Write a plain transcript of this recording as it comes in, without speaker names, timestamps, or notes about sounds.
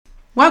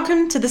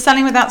Welcome to the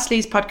Selling Without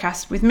Sleaze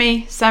podcast with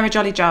me, Sarah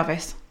Jolly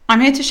Jarvis.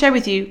 I'm here to share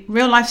with you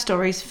real life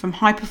stories from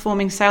high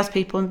performing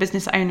salespeople and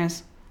business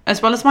owners,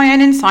 as well as my own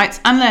insights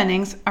and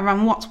learnings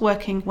around what's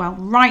working well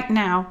right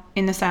now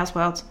in the sales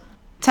world,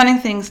 telling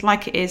things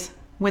like it is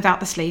without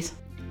the sleaze.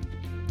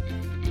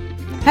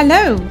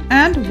 Hello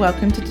and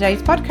welcome to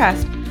today's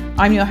podcast.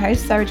 I'm your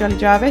host, Sarah Jolly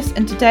Jarvis,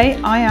 and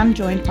today I am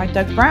joined by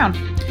Doug Brown.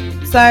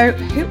 So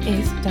who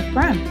is Doug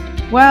Brown?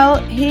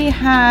 Well,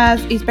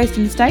 he's based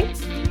in the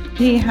States.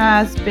 He's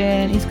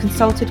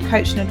consulted,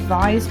 coached and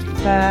advised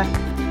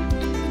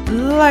for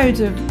loads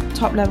of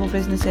top level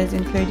businesses,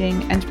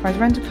 including Enterprise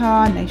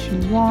Rent-A-Car,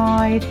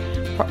 Nationwide,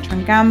 Procter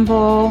 &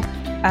 Gamble.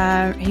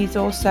 He's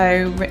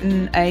also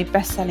written a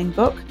best-selling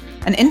book,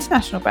 an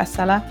international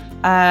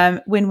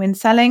bestseller, Win-Win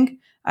Selling.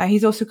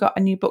 He's also got a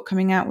new book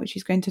coming out, which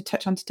he's going to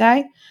touch on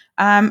today.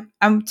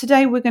 And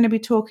today we're going to be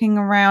talking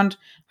around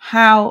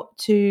how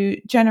to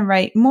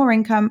generate more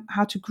income,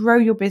 how to grow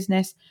your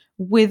business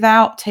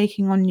without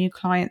taking on new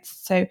clients.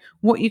 So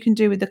what you can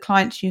do with the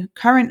clients you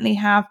currently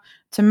have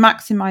to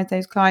maximize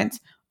those clients,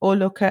 or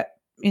look at,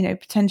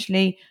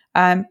 potentially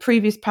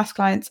previous past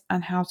clients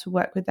and how to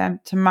work with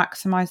them to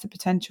maximize the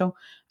potential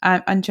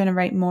and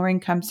generate more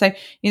income. So,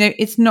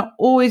 it's not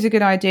always a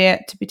good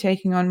idea to be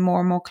taking on more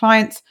and more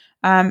clients.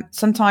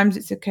 Sometimes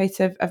it's a case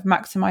of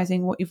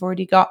maximizing what you've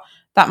already got.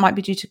 That might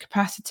be due to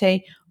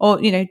capacity or,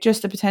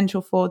 just the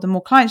potential for the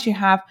more clients you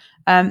have,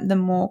 the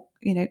more,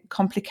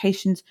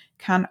 complications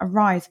can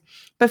arise.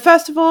 But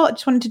first of all, I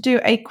just wanted to do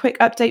a quick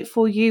update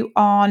for you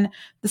on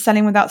the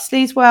Selling Without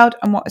Sleaze world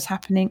and what is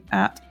happening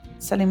at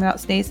Selling Without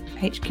Sleaze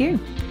HQ.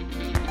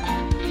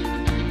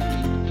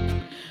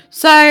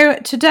 So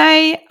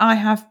today I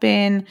have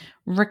been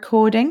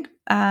recording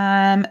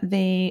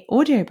the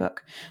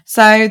audiobook.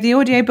 So the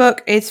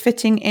audiobook is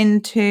fitting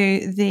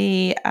into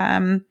the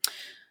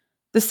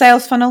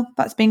sales funnel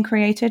that's been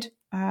created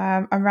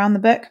around the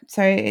book.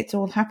 So it's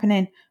all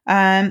happening.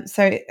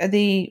 So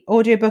the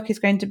audiobook is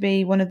going to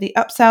be one of the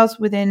upsells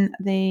within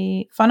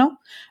the funnel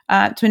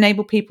to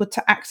enable people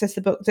to access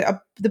the book.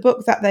 The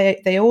book that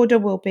they order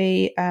will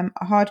be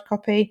a hard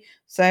copy.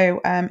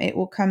 So it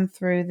will come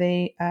through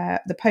the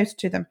post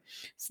to them.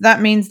 So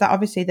that means that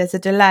obviously there's a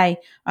delay.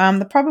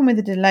 The problem with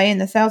the delay in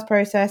the sales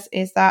process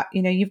is that,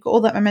 you've got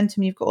all that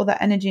momentum, you've got all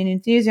that energy and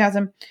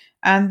enthusiasm,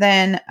 and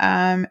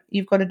then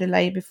you've got a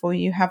delay before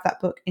you have that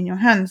book in your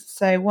hands.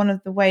 So one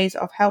of the ways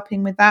of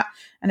helping with that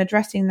and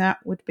addressing that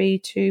would be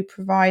to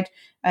provide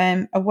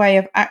a way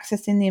of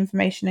accessing the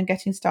information and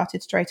getting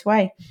started straight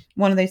away.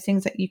 One of those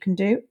things that you can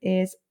do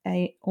is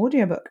a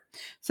audiobook,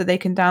 so they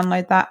can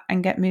download that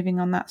and get moving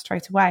on that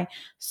straight away.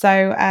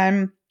 So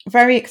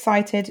very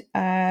excited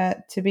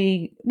I'm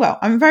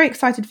very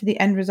excited for the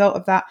end result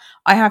of that.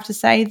 I have to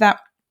say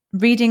that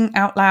reading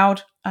out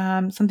loud,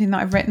 something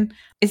that I've written,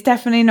 is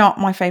definitely not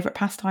my favorite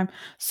pastime.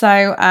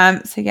 So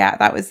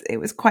yeah, it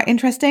was quite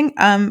interesting.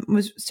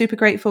 Was super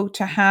grateful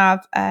to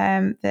have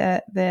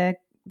the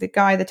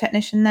guy, the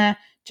technician there,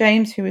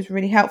 James, who was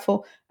really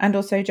helpful, and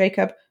also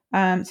Jacob.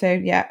 So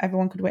yeah,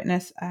 everyone could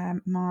witness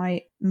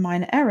my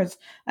minor errors.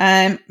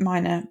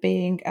 Minor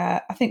being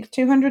I think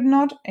 200 and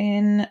odd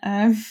in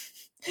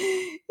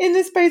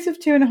the space of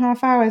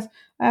 2.5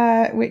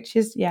 hours, which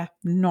is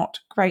not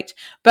great.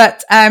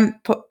 But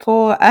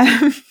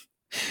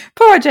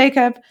poor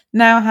Jacob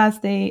now has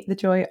the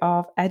joy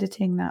of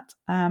editing that.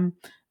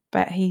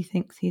 But he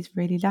thinks he's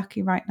really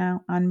lucky right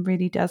now and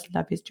really does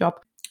love his job.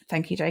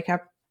 Thank you,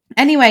 Jacob.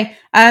 Anyway,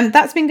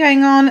 that's been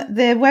going on.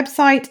 The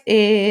website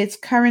is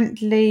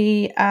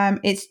currently,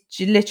 it's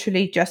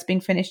literally just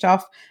been finished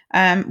off.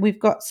 We've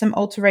got some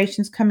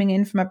alterations coming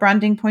in from a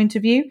branding point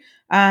of view,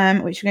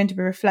 which are going to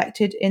be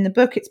reflected in the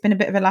book. It's been a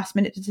bit of a last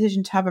minute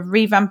decision to have a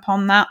revamp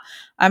on that,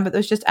 but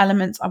there's just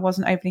elements I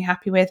wasn't overly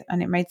happy with,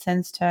 and it made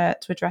sense to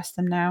address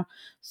them now.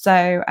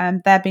 So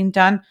they're being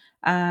done.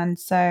 And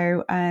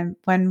so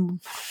when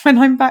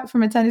I'm back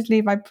from maternity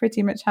leave, I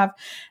pretty much have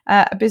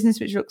a business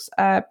which looks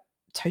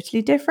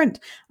totally different,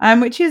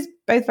 which is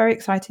both very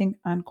exciting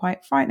and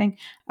quite frightening.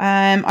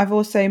 I've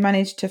also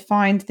managed to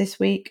find this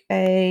week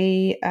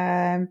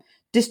a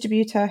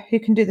distributor who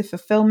can do the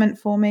fulfillment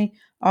for me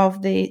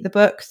of the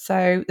book,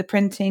 so the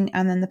printing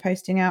and then the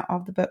posting out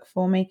of the book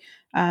for me.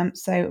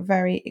 So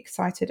very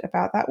excited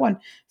about that one.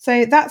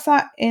 So that's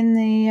that in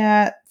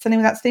the Selling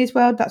Without Sleaze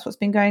world. That's what's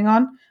been going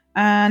on.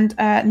 And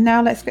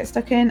now let's get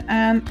stuck in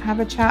and have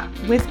a chat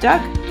with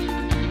Doug.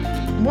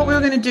 What we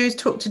were going to do is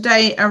talk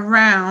today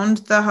around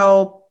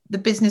the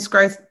business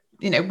growth,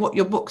 what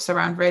your book's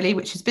around really,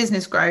 which is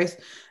business growth.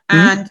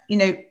 And,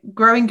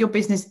 growing your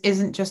business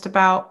isn't just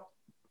about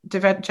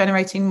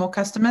generating more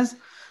customers,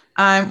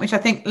 which I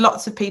think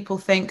lots of people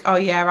think, oh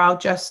yeah, I'll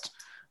just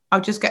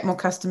get more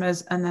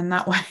customers and then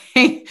that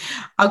way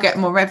I'll get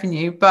more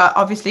revenue. But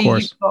obviously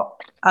you've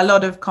got a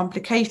lot of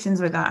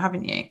complications with that,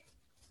 haven't you?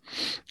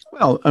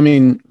 Well, I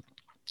mean,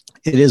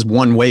 it is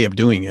one way of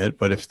doing it,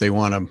 but if they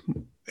want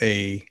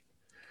a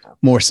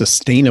more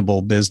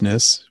sustainable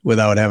business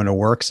without having to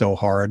work so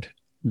hard,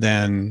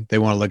 then they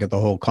want to look at the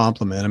whole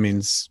complement. I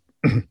mean,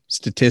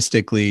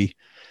 statistically,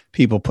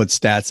 people put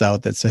stats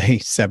out that say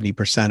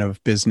 70%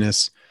 of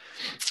business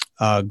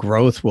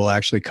growth will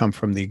actually come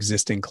from the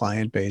existing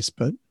client base,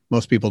 but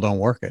most people don't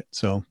work it.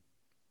 So,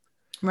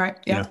 right.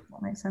 Yeah,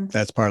 that makes sense.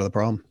 That's part of the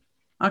problem.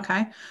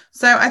 Okay.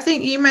 So I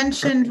think you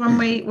mentioned when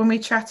we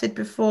chatted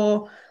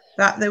before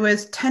that there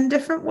was 10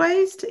 different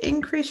ways to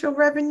increase your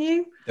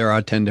revenue. There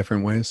are 10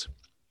 different ways.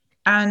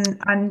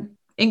 And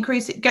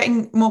increase it,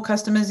 getting more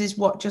customers is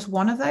what, just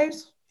one of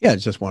those? Yeah,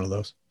 it's just one of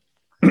those.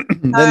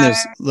 Then there's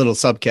little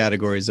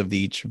subcategories of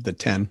each of the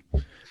 10.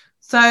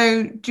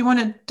 So do you want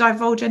to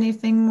divulge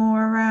anything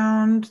more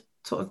around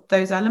sort of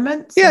those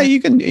elements? Yeah,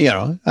 you can,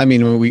 I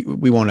mean,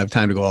 we won't have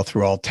time to go all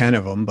through all 10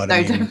 of them, but no,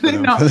 I mean,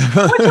 definitely not.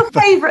 What's your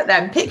favorite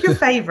then? Pick your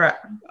favorite.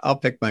 I'll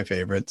pick my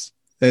favorites.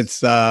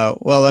 It's,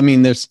 well, I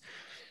mean, there's,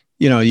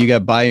 you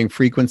got buying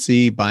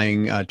frequency,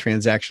 buying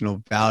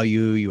transactional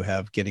value. You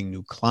have getting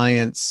new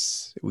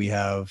clients. We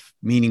have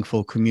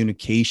meaningful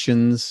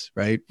communications,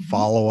 right? Mm-hmm.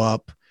 Follow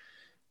up,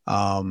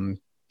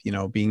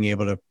 being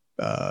able to,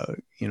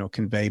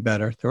 convey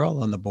better. They're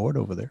all on the board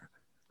over there.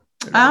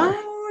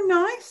 Oh,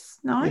 nice.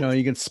 Nice.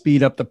 You can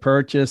speed up the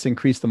purchase,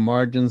 increase the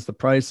margins, the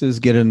prices,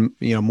 get in,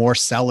 more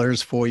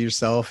sellers for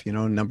yourself,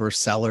 number of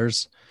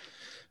sellers.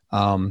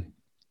 So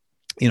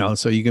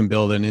you can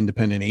build an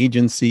independent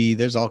agency.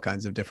 There's all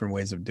kinds of different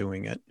ways of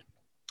doing it.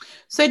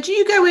 So do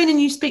you go in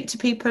and you speak to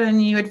people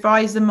and you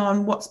advise them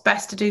on what's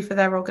best to do for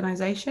their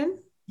organization?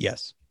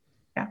 Yes.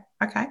 Yeah.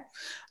 Okay.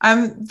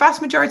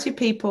 Vast majority of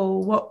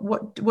people,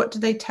 what do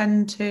they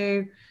tend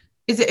to,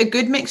 is it a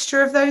good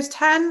mixture of those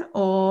 10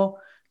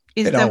 or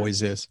is it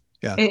always is?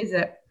 Yeah. Is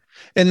it?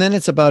 And then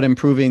it's about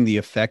improving the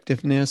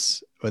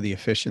effectiveness or the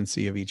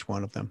efficiency of each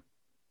one of them.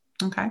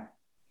 Okay.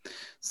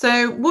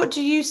 So what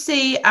do you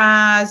see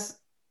as,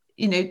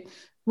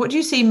 what do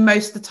you see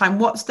most of the time?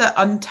 What's the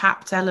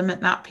untapped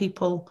element that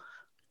people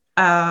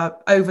are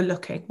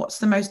overlooking? What's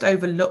the most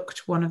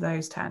overlooked one of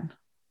those 10?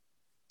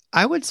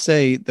 I would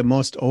say the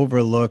most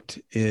overlooked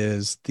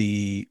is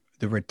the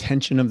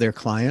retention of their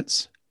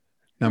clients,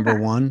 number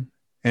one,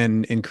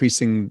 and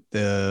increasing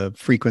the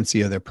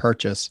frequency of their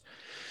purchase.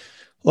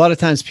 A lot of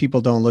times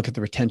people don't look at the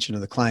retention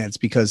of the clients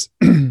because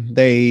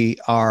they're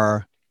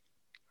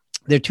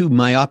too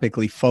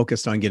myopically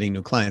focused on getting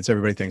new clients.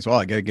 Everybody thinks, well,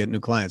 I got to get new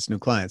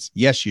clients.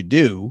 Yes, you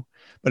do,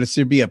 but it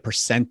should be a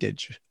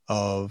percentage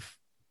of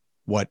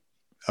what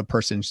a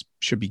person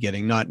should be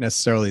getting, not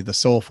necessarily the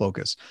sole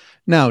focus.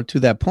 Now, to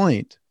that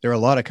point, there are a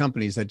lot of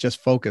companies that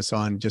just focus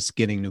on just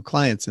getting new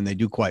clients and they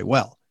do quite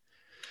well.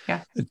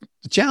 Yeah. The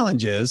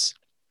challenge is,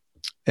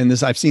 and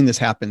I've seen this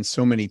happen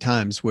so many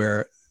times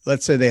where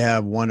let's say they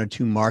have one or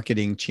two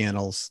marketing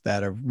channels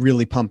that are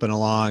really pumping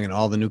along and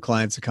all the new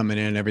clients are coming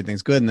in and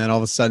everything's good. And then all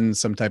of a sudden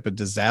some type of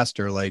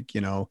disaster, like,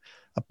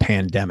 a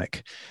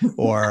pandemic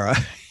or,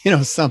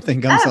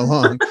 something comes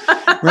along,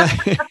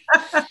 right?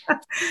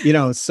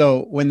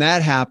 So when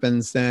that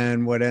happens,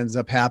 then what ends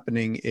up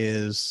happening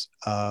is,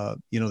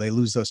 they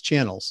lose those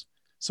channels.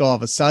 So all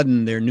of a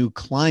sudden their new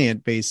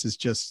client base is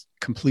just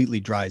completely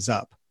dries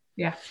up.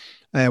 Yeah.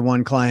 I had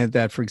one client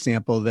that, for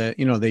example, that,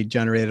 they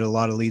generated a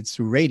lot of leads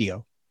through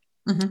radio.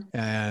 Mm-hmm.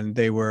 And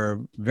they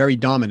were very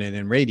dominant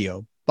in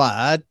radio,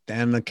 but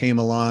then came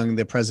along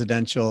the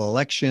presidential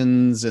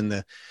elections and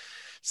the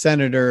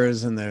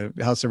senators and the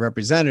House of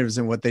Representatives.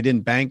 And what they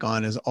didn't bank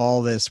on is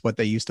all this, what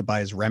they used to buy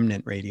is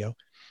remnant radio.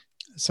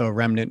 So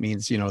remnant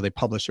means, they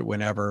publish it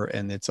whenever,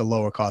 and it's a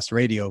lower cost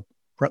radio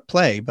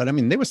play. But I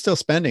mean, they were still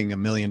spending $1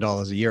 million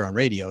a year on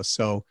radio.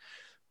 So,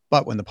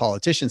 but when the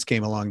politicians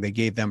came along, they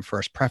gave them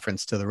first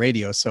preference to the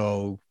radio.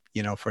 So,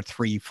 for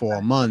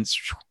 3-4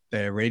 months,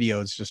 the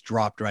radios just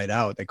dropped right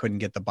out. They couldn't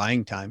get the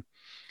buying time.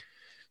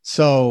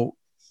 So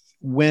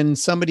when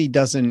somebody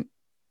doesn't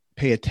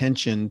pay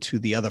attention to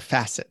the other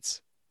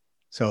facets,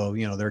 so,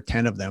 there are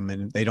 10 of them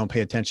and they don't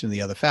pay attention to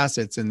the other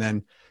facets, and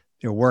then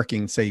they're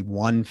working, say,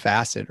 one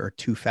facet or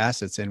two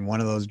facets, and one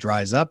of those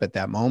dries up at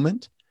that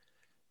moment,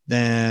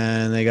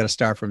 then they got to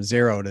start from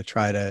zero to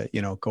try to,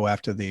 go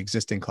after the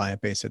existing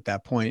client base at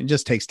that point. It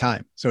just takes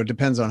time. So it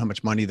depends on how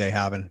much money they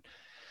have and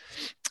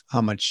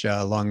how much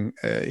what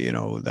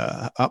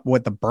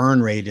the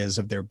burn rate is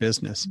of their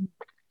business.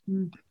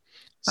 Mm-hmm.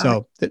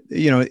 So,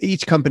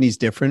 each company's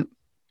different,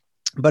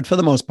 but for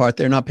the most part,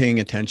 they're not paying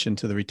attention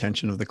to the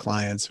retention of the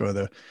clients or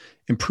the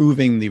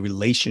improving the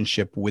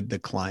relationship with the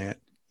client,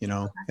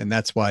 and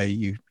that's why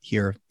you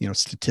hear,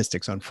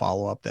 statistics on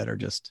follow-up that are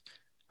just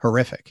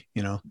horrific,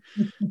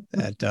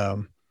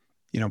 that,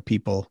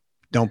 people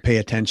don't pay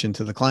attention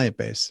to the client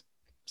base.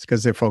 It's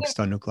because they're focused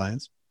on new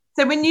clients.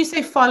 So when you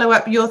say follow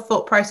up, your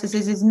thought process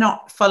is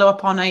not follow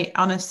up on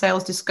a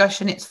sales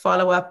discussion. It's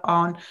follow up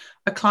on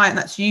a client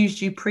that's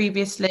used you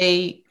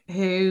previously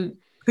who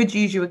could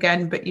use you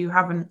again, but you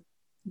haven't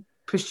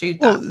pursued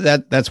that.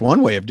 Well, that's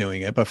one way of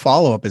doing it, but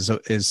follow up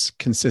is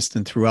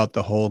consistent throughout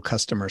the whole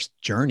customer's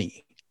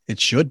journey. It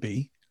should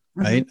be,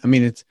 right? Mm-hmm. I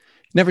mean, it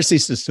never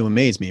ceases to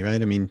amaze me,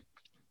 right? I mean,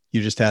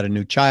 you just had a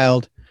new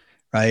child,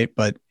 right?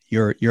 But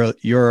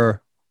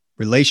your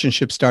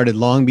relationship started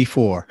long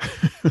before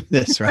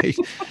this, right?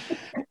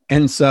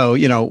 And so,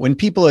 when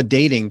people are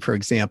dating, for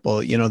example,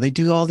 they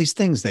do all these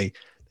things. They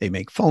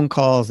make phone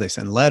calls, they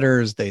send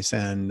letters, they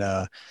send,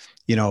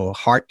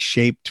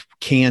 heart-shaped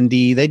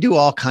candy. They do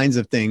all kinds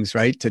of things,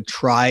 right, to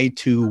try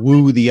to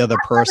woo the other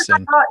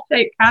person.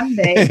 Heart-shaped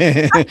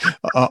candy.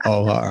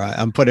 All right.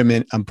 I'm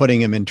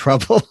putting him in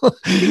trouble.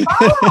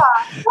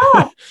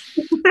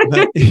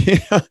 But,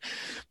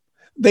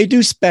 they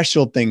do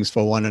special things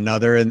for one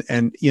another,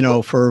 and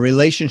for a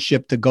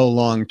relationship to go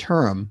long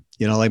term,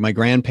 like my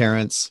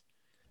grandparents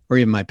or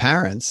even my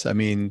parents. I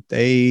mean,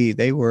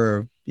 they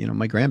were,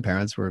 my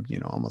grandparents were,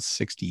 almost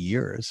 60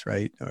 years,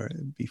 right, or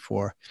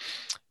before.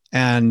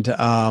 And,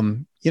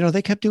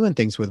 they kept doing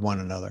things with one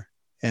another.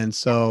 And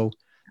so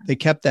they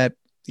kept that,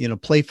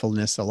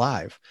 playfulness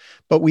alive.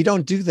 But we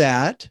don't do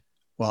that.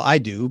 Well, I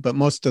do, but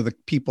most of the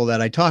people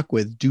that I talk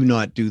with do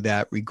not do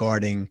that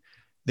regarding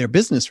their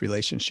business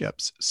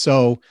relationships.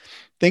 So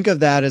think of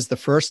that as the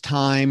first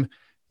time,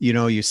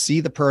 you see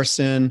the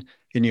person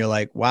and you're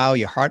like, wow,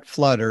 your heart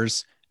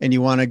flutters and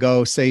you want to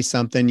go say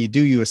something.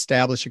 You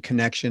establish a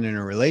connection in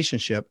a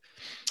relationship.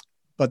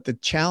 But the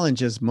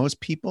challenge is most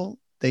people,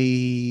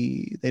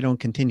 they don't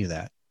continue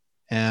that.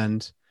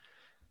 And,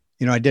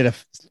 I did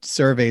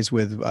surveys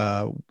with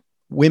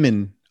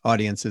women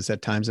audiences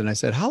at times. And I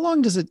said, how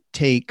long does it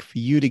take for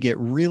you to get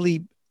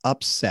really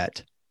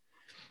upset?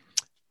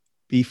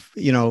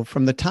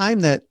 From the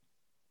time that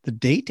the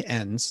date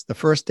ends, the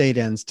first date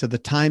ends, to the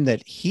time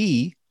that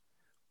he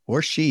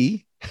or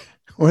she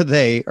or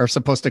they are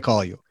supposed to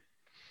call you.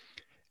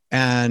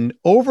 And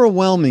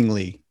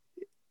overwhelmingly,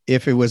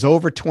 if it was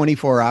over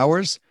 24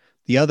 hours,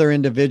 the other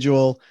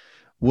individual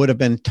would have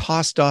been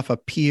tossed off a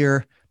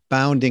pier,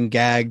 bound and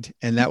gagged,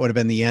 and that would have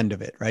been the end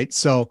of it, right?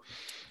 So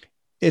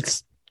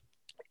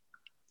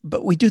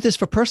but we do this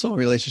for personal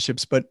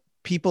relationships, but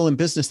people in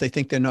business, they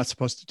think they're not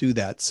supposed to do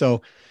that.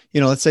 So,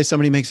 let's say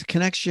somebody makes a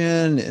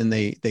connection and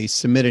they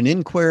submit an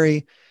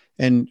inquiry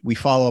and we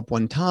follow up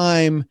one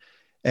time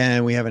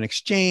and we have an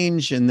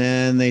exchange, and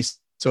then they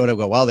sort of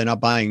go, well, they're not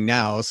buying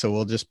now, so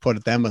we'll just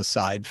put them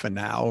aside for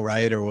now,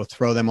 right? Or we'll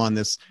throw them on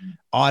this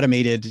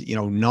automated,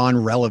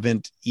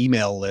 non-relevant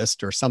email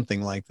list or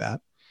something like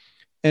that.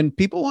 And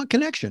people want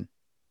connection,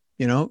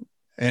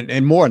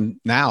 and more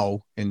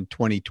now in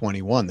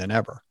 2021 than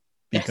ever,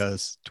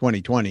 because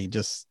 2020,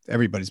 just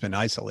everybody's been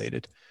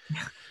isolated.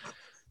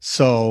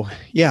 So,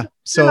 yeah.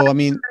 So, I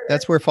mean,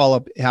 that's where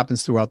follow-up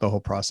happens throughout the whole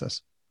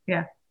process.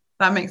 Yeah,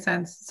 that makes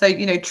sense. So,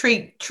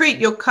 treat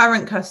your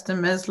current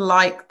customers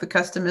like the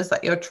customers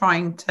that you're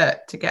trying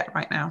to get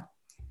right now.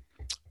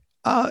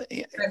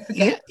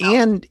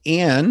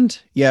 And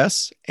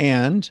yes,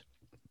 and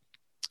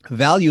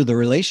value the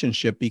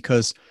relationship,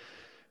 because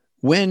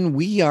when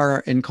we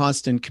are in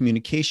constant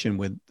communication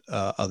with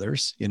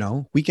others,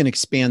 we can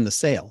expand the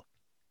sale.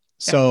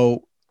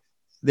 So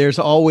there's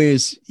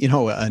always,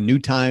 a new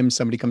time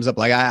somebody comes up.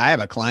 Like I have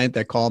a client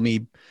that called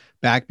me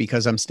back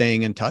because I'm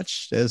staying in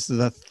touch. This is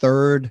the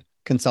third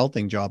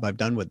consulting job I've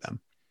done with them.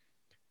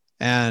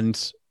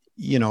 And,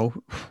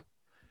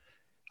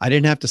 I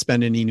didn't have to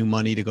spend any new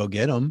money to go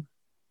get them.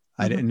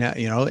 I didn't have,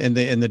 and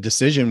the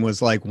decision was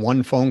like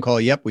one phone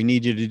call. Yep. We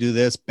need you to do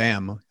this.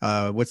 Bam.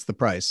 What's the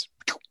price?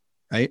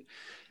 Right.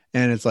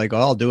 And it's like, oh,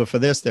 I'll do it for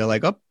this. They're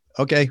like, oh,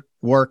 okay,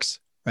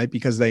 works. Right.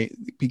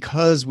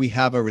 Because we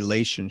have a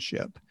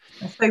relationship.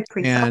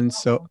 And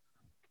so,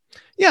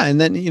 yeah.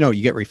 And then,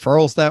 you get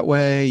referrals that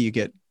way. You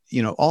get,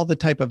 all the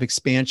type of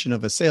expansion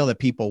of a sale that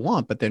people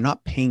want, but they're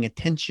not paying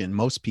attention,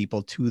 most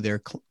people, to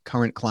their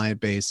current client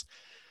base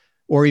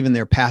or even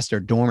their past or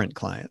dormant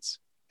clients.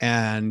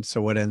 And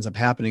so what ends up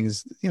happening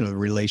is, the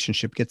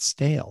relationship gets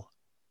stale.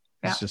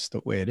 It's just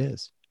the way it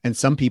is. And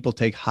some people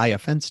take high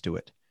offense to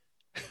it.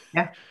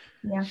 Yeah.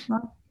 Yeah.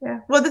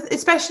 Well,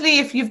 especially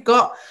if you've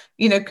got,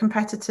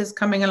 competitors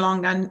coming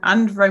along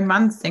and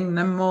romancing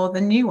them more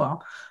than you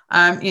are,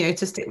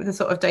 to stick with the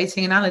sort of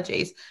dating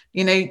analogies,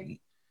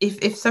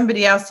 if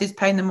somebody else is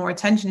paying them more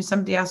attention, if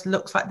somebody else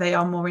looks like they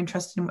are more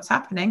interested in what's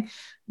happening,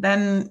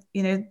 then,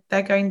 they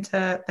are going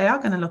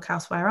to look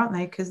elsewhere, aren't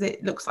they? Because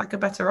it looks like a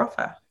better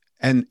offer.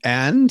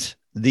 And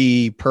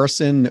the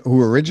person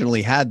who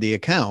originally had the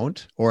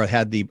account or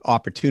had the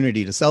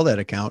opportunity to sell that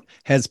account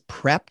has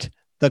prepped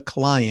the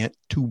client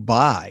to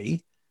buy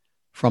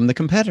from the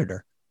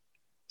competitor.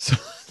 So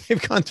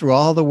they've gone through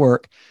all the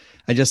work.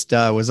 I just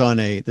was on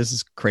this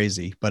is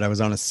crazy, but I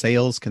was on a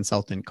sales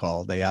consultant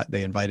call. They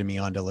invited me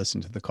on to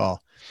listen to the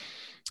call.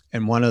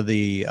 And one of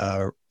the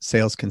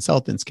sales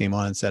consultants came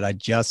on and said, I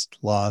just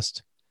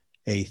lost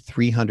a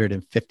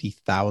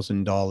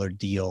 $350,000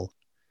 deal,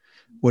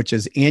 which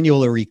is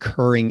annual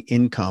recurring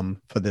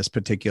income for this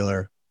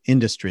particular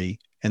industry.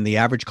 And the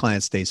average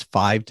client stays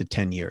 5 to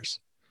 10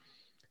 years.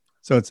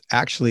 So it's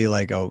actually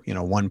like,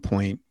 1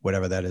 point,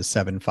 whatever that is,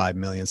 7.5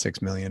 million,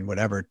 6 million,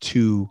 whatever,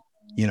 to,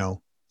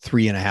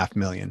 3.5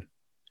 million.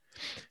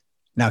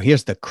 Now,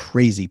 here's the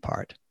crazy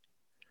part.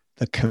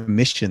 The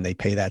commission they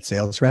pay that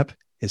sales rep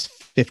is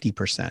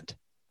 50%.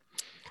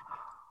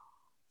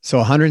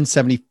 So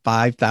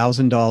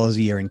 $175,000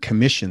 a year in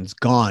commissions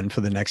gone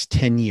for the next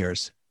 10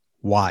 years.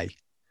 Why?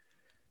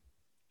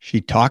 She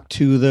talked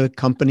to the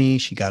company,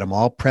 she got them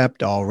all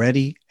prepped, all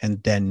ready,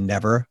 and then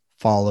never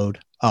followed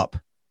up.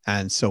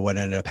 And so what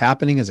ended up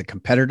happening is a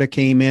competitor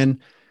came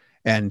in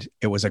and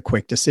it was a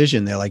quick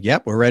decision. They're like,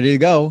 yep, we're ready to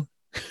go.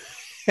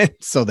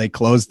 So they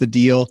closed the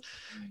deal,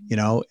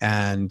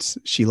 and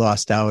she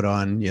lost out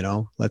on,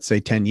 let's say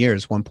 10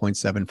 years,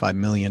 $1.75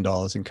 million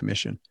in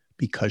commission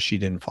because she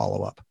didn't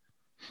follow up.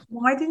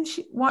 Why didn't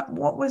she? What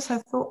was her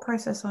thought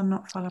process on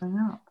not following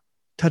up?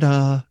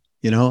 Ta-da.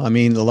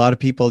 A lot of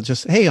people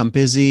just, hey, I'm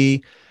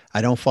busy.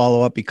 I don't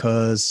follow up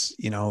because,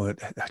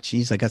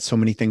 geez, I got so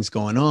many things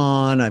going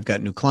on. I've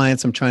got new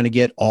clients I'm trying to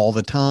get all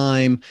the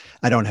time.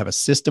 I don't have a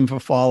system for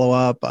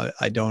follow-up.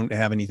 I don't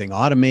have anything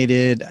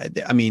automated.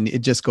 It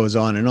just goes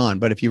on and on.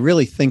 But if you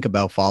really think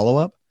about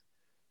follow-up,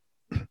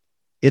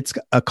 it's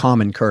a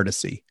common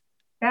courtesy.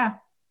 Yeah.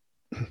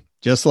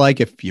 Just like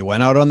if you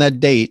went out on that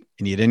date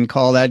and you didn't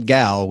call that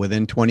gal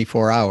within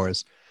 24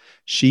 hours,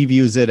 she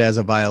views it as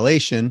a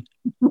violation.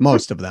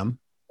 Most of them,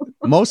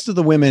 most of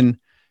the women,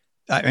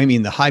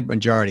 the high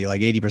majority,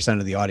 like 80%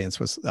 of the audience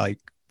was like,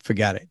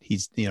 forget it.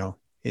 He's,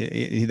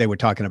 they were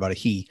talking about a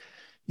he,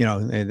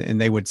 and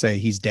they would say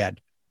he's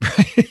dead.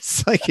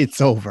 It's like,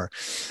 it's over.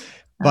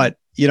 But,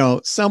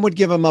 some would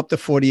give him up to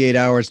 48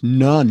 hours.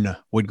 None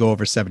would go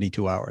over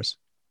 72 hours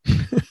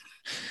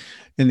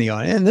in the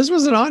audience. And this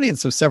was an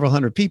audience of several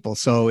hundred people.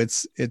 So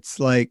it's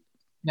like,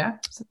 yeah,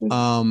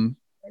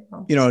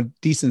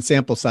 decent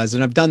sample size.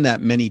 And I've done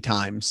that many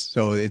times.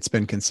 So it's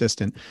been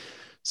consistent.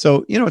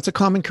 So, it's a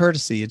common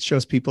courtesy. It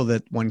shows people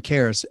that one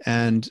cares.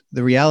 And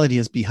the reality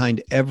is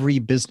behind every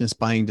business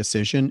buying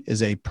decision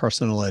is a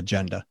personal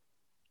agenda.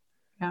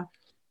 Yeah.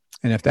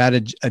 And if that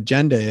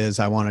agenda is,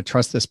 I want to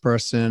trust this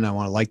person, I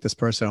want to like this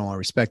person, I want to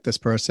respect this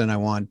person, I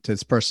want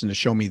this person to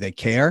show me they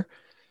care,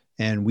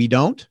 and we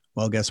don't,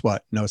 well, guess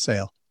what? No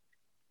sale.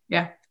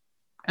 Yeah.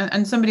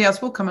 And somebody else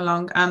will come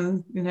along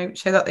and,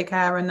 show that they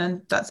care, and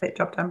then that's it,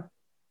 job done.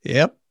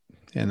 Yep.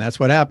 And that's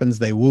what happens.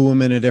 They woo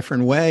them in a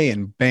different way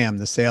and bam,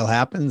 the sale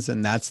happens.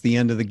 And that's the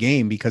end of the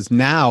game, because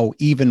now,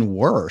 even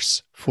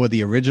worse for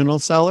the original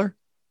seller,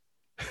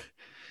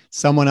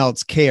 someone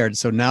else cared.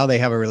 So now they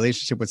have a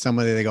relationship with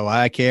somebody. They go,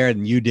 I cared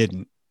and you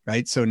didn't.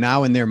 Right. So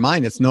now in their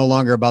mind, it's no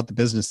longer about the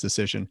business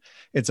decision.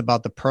 It's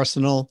about the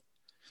personal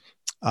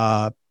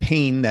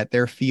pain that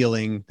they're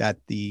feeling that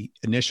the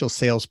initial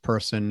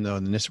salesperson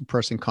or the initial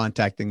person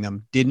contacting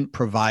them didn't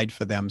provide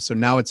for them. So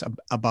now it's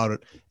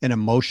about an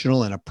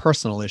emotional and a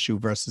personal issue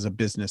versus a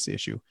business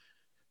issue.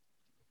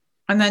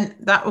 And then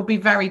that will be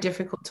very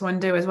difficult to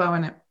undo as well,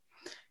 isn't it?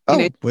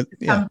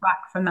 Come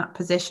back from that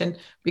position,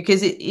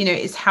 because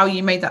it's how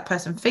you made that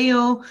person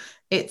feel.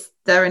 It's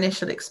their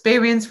initial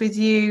experience with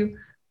you.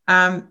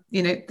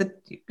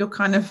 You're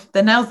kind of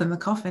the nails in the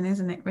coffin,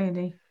 isn't it,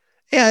 really?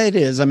 Yeah, it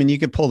is. You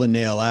could pull the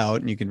nail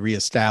out and you can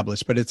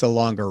reestablish, but it's a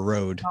longer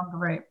road. Longer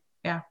road.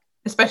 Yeah.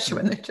 Especially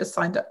when they've just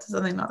signed up to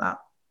something like that.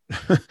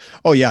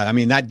 Oh yeah.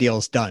 that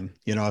deal's done,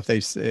 if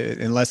they,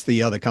 unless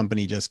the other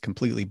company just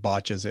completely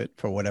botches it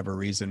for whatever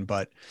reason,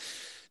 but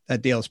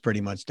that deal's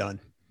pretty much done.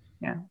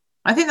 Yeah.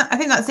 I think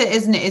that's it,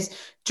 isn't it? Is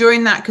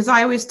during that, because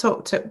I always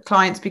talk to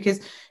clients, because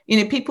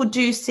people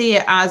do see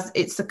it as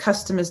it's the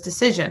customer's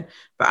decision,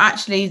 but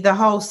actually the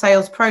whole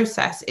sales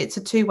process, it's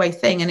a two-way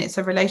thing, and it's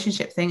a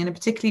relationship thing, and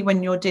particularly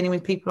when you're dealing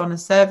with people on a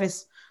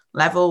service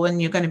level and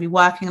you're going to be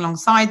working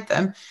alongside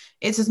them,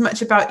 it's as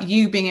much about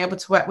you being able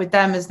to work with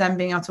them as them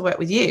being able to work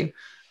with you.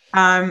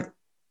 And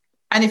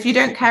if you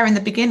don't care in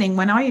the beginning,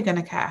 when are you going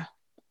to care?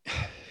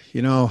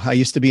 I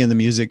used to be in the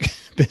music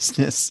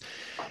business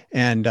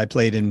and I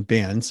played in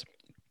bands.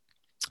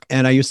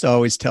 And I used to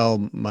always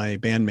tell my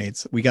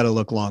bandmates, we got to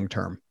look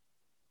long-term,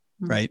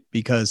 right?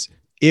 Because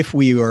if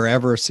we were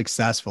ever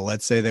successful,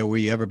 let's say that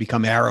we ever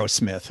become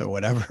Aerosmith or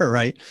whatever,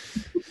 right?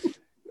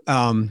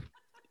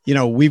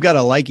 We've got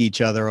to like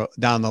each other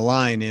down the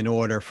line in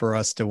order for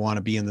us to want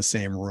to be in the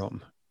same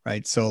room,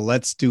 right? So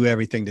let's do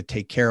everything to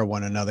take care of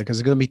one another, because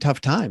it's going to be tough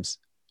times.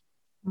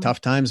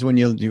 Tough times when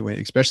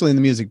especially in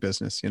the music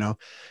business,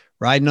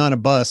 riding on a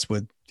bus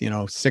with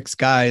 6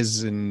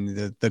 guys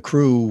and the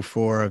crew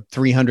for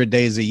 300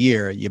 days a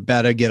year. You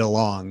better get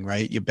along,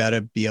 right? You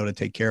better be able to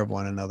take care of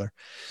one another.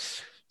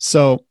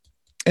 So,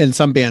 and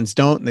some bands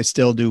don't, and they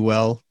still do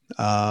well.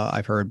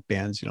 I've heard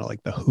bands,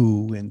 like the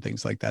Who and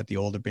things like that, the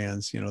older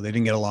bands, they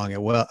didn't get along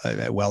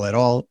well at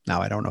all.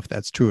 Now, I don't know if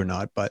that's true or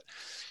not, but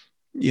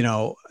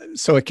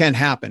so it can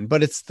happen,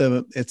 but it's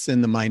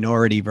in the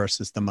minority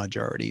versus the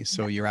majority.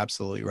 So you're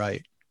absolutely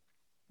right.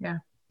 Yeah.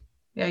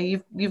 Yeah.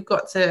 You've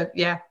got to,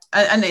 yeah.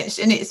 And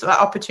it's an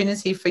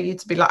opportunity for you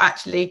to be like,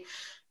 actually,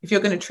 if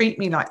you're going to treat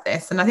me like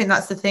this. And I think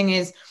that's the thing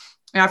is,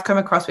 I've come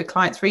across with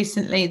clients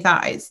recently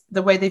that it's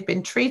the way they've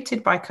been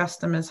treated by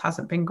customers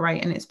hasn't been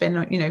great. And it's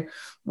been,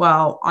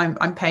 well,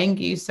 I'm paying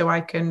you so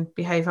I can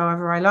behave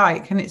however I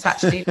like. And it's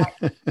actually like,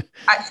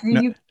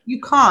 no.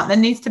 you can't. There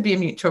needs to be a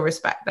mutual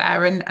respect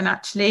there. And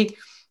actually,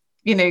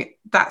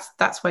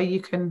 that's where you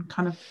can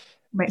kind of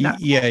make that.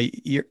 Yeah,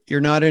 you're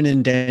not an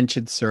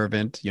indentured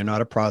servant. You're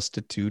not a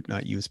prostitute,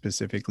 not you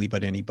specifically,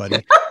 but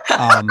anybody.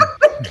 Clarity.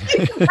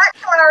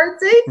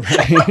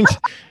 Right?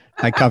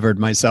 I covered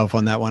myself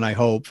on that one, I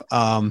hope.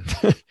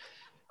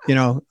 You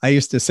know, I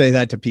used to say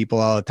that to people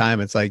all the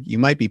time. It's like, you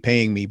might be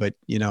paying me, but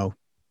you know,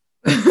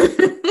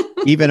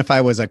 even if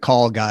I was a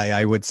call guy,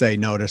 I would say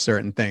no to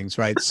certain things.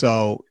 Right.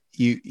 So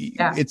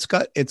Yeah. it's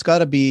got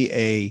to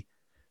be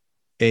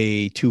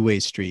a two-way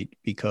street,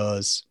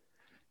 because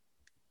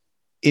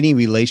any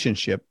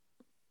relationship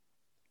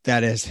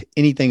that is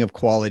anything of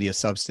quality of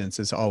substance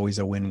is always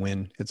a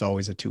win-win. It's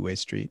always a two-way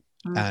street.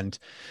 And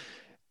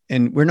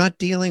we're not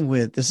dealing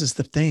with, this is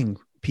the thing,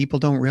 people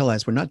don't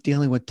realize, we're not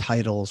dealing with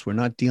titles. We're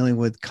not dealing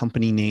with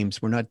company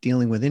names. We're not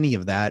dealing with any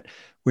of that.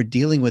 We're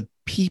dealing with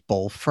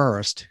people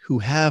first who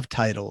have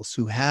titles,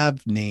 who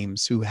have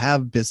names, who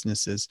have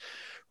businesses,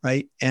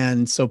 right?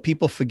 And so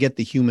people forget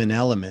the human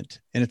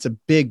element, and it's a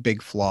big,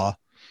 big flaw.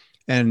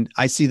 And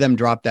I see them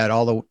drop that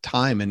all the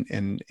time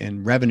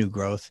in revenue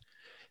growth.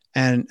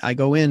 And I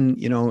go in,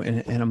 you know,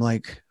 and I'm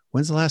like,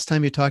 when's the last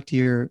time you talked to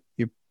your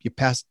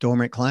past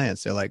dormant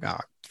clients? They're like,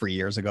 3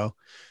 years ago.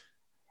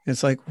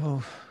 It's like,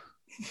 well,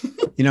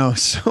 you know,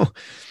 so,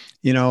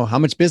 you know, how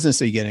much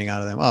business are you getting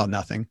out of them? Oh,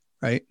 nothing.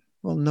 Right.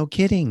 Well, no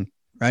kidding.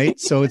 Right.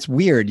 So it's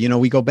weird. You know,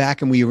 we go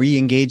back and we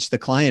re-engage the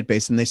client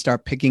base and they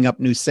start picking up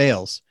new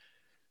sales.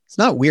 It's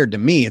not weird to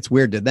me. It's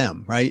weird to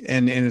them. Right.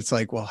 And it's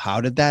like, well, how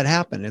did that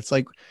happen? It's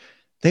like,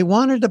 they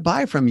wanted to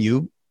buy from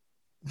you,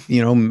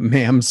 you know,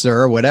 ma'am,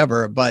 sir,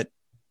 whatever, but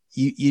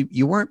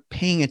you weren't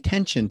paying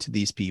attention to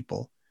these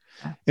people.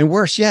 And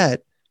worse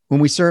yet, when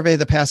we survey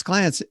the past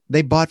clients,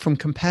 they bought from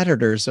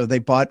competitors, or they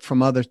bought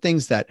from other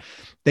things that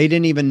they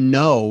didn't even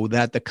know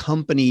that the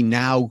company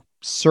now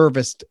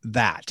serviced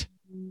that.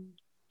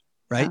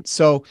 Right. Yeah.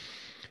 So,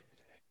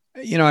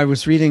 you know, I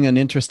was reading an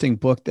interesting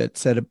book that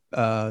said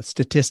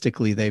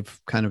statistically,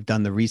 they've kind of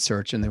done the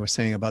research, and they were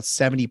saying about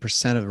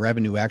 70% of the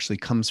revenue actually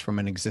comes from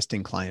an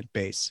existing client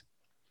base.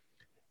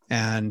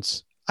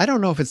 And I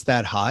don't know if it's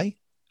that high,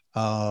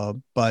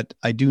 but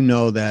I do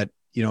know that,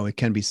 you know, it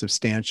can be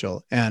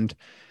substantial. And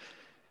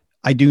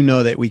I do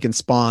know that we can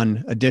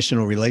spawn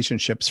additional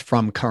relationships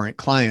from current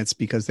clients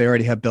because they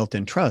already have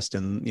built-in trust.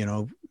 And, you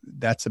know,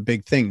 that's a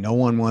big thing. No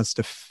one wants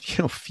to,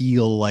 you know,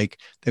 feel like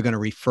they're going to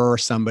refer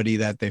somebody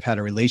that they've had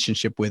a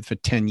relationship with for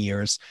 10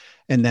 years.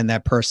 And then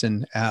that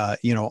person,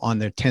 you know, on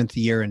their 10th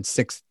year and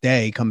 6th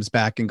day comes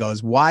back and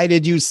goes, why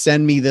did you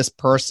send me this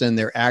person?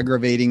 They're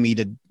aggravating me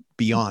to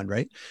beyond.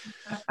 Right.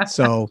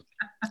 So,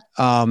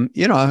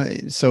 you know,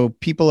 so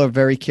people are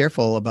very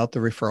careful about the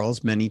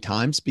referrals many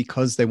times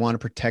because they want to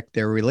protect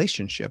their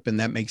relationship, and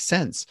that makes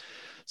sense.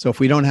 So if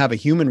we don't have a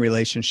human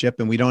relationship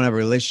and we don't have a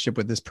relationship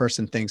with this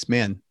person, thinks,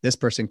 man, this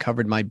person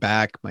covered my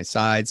back, my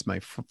sides, my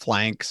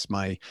flanks,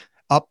 my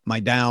up, my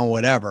down,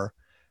 whatever,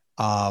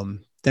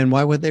 then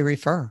why would they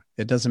refer?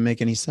 It doesn't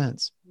make any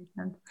sense.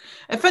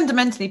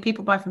 Fundamentally,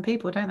 people buy from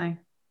people, don't they?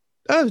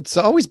 Oh, it's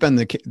always been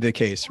the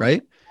case,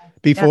 right?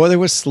 Before there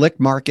was slick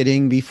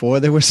marketing, before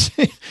there was,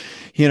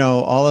 you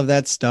know, all of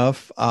that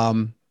stuff.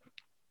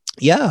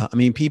 Yeah, I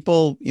mean,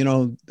 people, you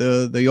know,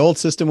 the old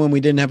system when we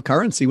didn't have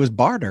currency was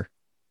barter,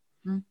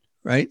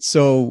 right?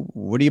 So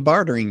what are you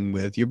bartering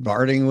with? You're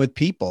bartering with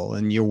people,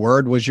 and your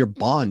word was your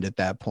bond at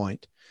that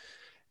point.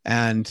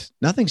 And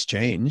nothing's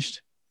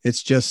changed.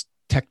 It's just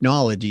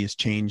technology has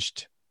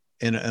changed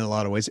in a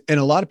lot of ways.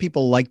 And a lot of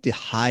people like to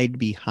hide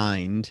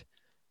behind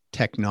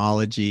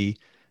technology.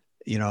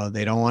 You know,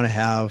 they don't want to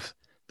have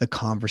the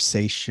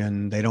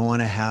conversation. They don't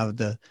want to have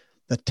the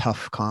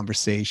tough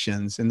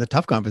conversations, and the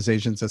tough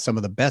conversations are some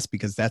of the best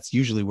because that's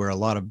usually where a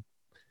lot of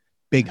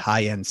big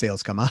high-end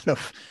sales come out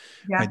of.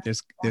 Yeah. Right?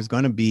 There's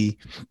going to be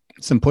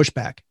some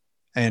pushback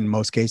in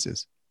most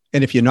cases.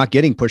 And if you're not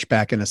getting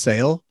pushback in a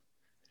sale,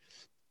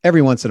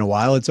 every once in a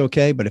while, it's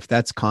okay. But if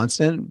that's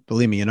constant,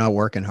 believe me, you're not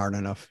working hard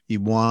enough. You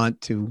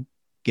want to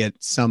get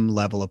some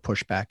level of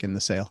pushback in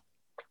the sale.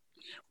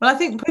 Well, I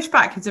think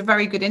pushback is a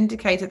very good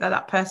indicator that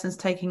that person's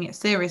taking it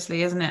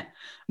seriously, isn't it?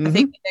 Mm-hmm. I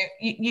think,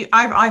 you know,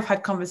 I've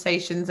had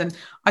conversations and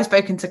I've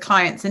spoken to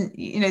clients, and,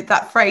 you know,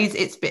 that phrase,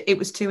 it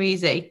was too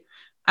easy.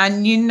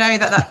 And you know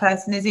that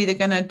person is either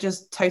going to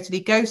just totally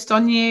ghost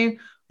on you,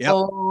 yep,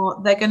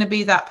 or they're going to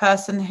be that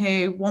person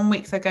who 1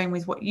 week they're going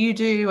with what you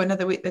do,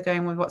 another week they're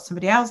going with what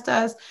somebody else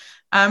does.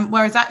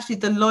 Whereas actually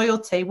the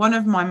loyalty, one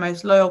of my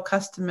most loyal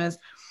customers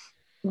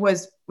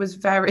was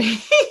very...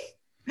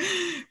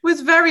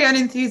 was very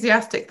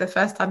unenthusiastic the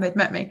first time they'd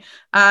met me,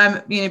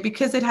 you know,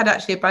 because they'd had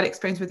actually a bad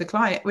experience with the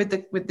client,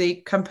 with the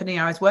company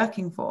I was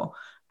working for.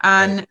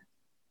 And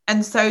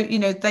so, you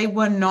know, they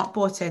were not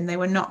bought in, they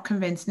were not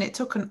convinced. And it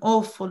took an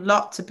awful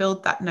lot to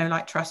build that know,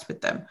 like, trust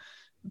with them.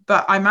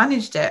 But I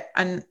managed it.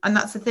 And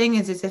that's the thing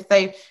is if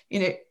they, you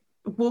know,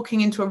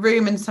 walking into a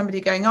room and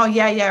somebody going, oh,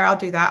 yeah, I'll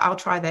do that, I'll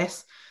try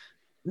this.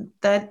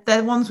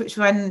 They're ones which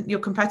when your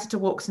competitor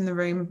walks in the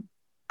room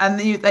and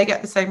they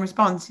get the same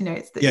response, you know,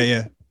 it's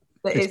yeah.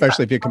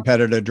 Especially if your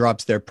competitor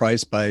drops their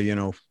price by, you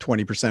know,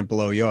 20%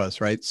 below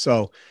yours, right?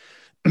 So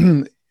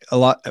a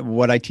lot of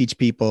what I teach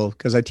people,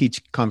 because I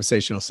teach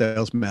conversational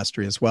sales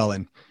mastery as well,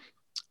 and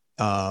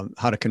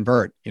how to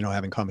convert, you know,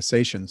 having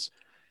conversations.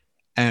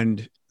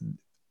 And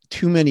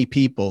too many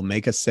people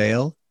make a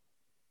sale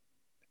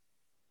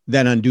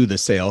then undo the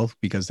sale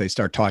because they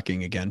start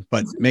talking again,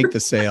 but make the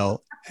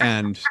sale.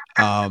 And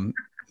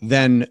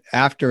then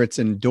after it's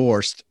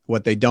endorsed,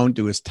 what they don't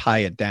do is tie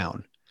it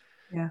down.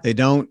 Yeah. They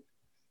don't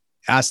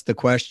ask the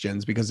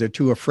questions because they're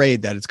too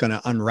afraid that it's going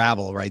to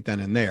unravel right then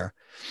and there.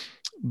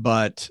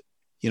 But,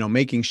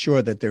 making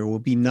sure that there will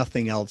be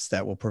nothing else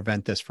that will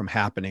prevent this from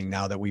happening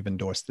now that we've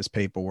endorsed this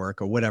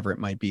paperwork or whatever it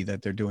might be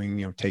that they're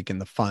doing, taking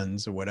the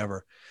funds or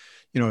whatever.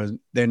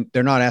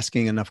 They're not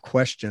asking enough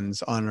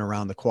questions on and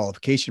around the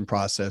qualification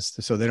process.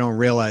 So they don't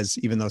realize,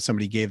 even though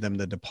somebody gave them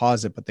the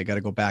deposit, but they got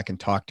to go back and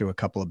talk to a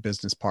couple of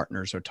business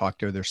partners or talk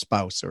to their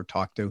spouse or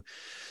talk to,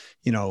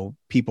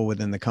 people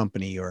within the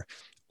company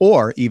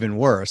or even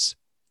worse,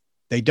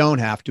 they don't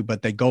have to,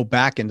 but they go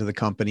back into the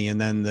company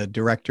and then the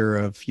director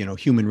of,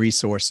 human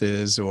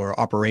resources or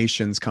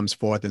operations comes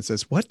forth and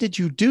says, what did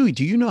you do?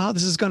 Do you know how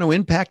this is going to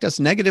impact us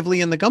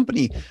negatively in the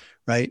company?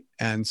 Right.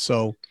 And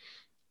so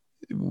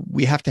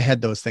we have to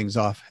head those things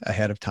off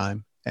ahead of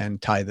time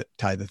and tie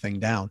the thing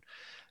down.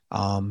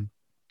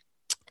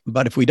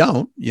 But if we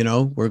don't,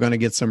 we're going to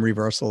get some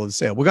reversal of the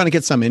sale. We're going to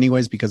get some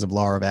anyways because of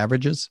law of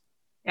averages.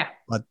 Yeah.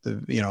 But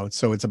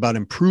so it's about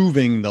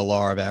improving the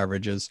law of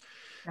averages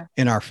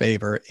in our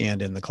favor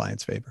and in the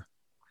client's favor.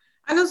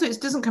 And also it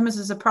doesn't come as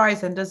a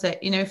surprise then, does it?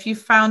 If you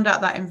found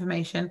out that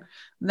information,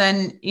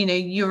 then,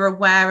 you're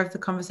aware of the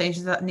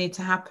conversations that need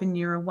to happen.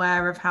 You're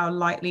aware of how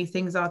likely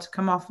things are to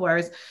come off.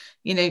 Whereas,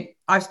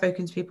 I've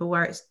spoken to people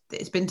where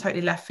it's been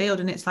totally left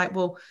field and it's like,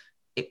 well,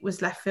 it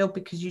was left field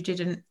because you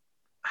didn't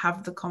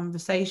have the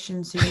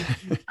conversation. So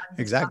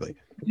exactly.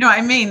 You know what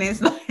I mean?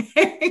 It's like,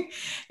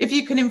 if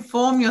you can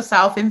inform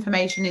yourself,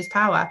 information is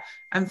power.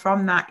 And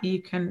from that,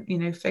 you can,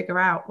 figure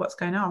out what's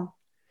going on.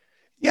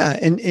 Yeah.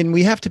 And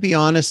we have to be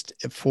honest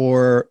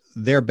for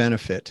their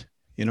benefit,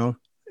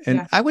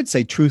 and I would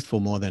say truthful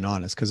more than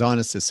honest, because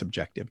honest is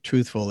subjective.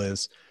 Truthful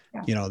is,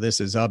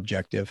 this is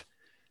objective.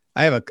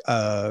 I have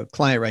a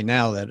client right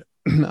now that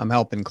I'm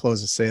helping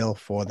close a sale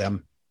for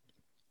them.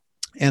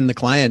 And the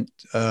client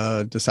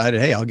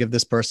decided, hey, I'll give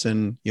this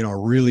person, a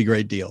really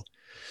great deal.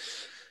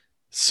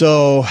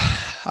 So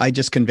I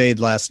just conveyed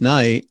last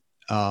night,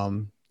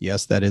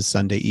 yes, that is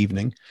Sunday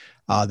evening.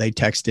 They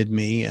texted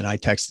me and I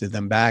texted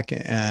them back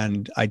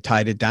and I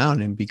tied it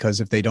down. And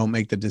because if they don't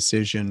make the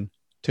decision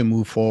to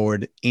move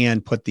forward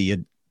and put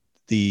the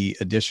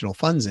additional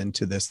funds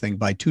into this thing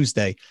by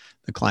Tuesday,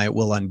 the client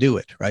will undo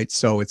it. Right.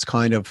 So it's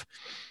kind of,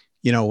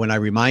 when I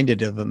reminded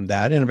them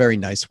that in a very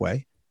nice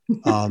way,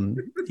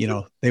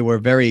 they were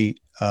very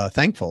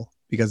thankful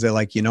because they're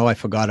like, I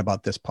forgot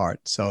about this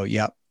part. So,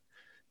 yeah.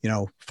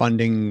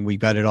 Funding, we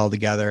got it all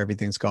together.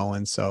 Everything's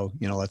going. So,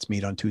 let's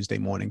meet on Tuesday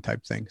morning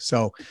type thing.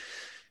 So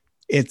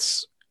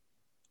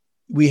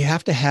we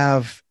have to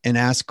have and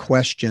ask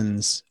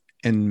questions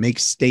and make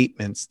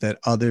statements that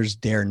others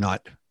dare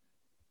not.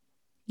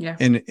 Yeah.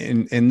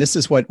 And this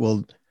is what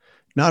will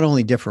not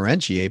only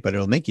differentiate, but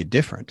it'll make you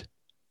different.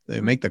 They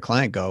make the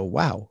client go,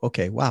 wow,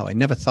 okay, wow, I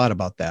never thought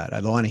about that.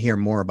 I want to hear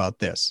more about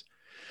this.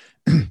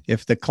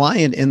 If the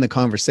client in the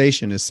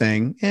conversation is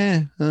saying,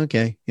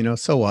 okay,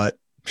 so what?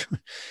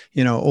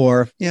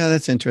 Or, yeah,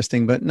 that's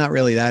interesting, but not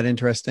really that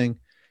interesting.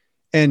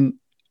 And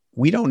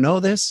we don't know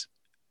this.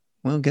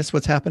 Well, guess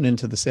what's happening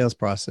to the sales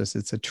process?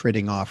 It's a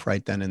tridding off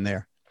right then and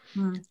there.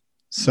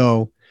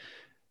 So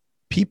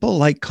people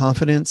like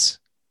confidence.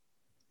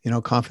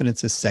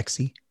 Confidence is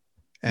sexy.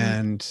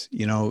 And,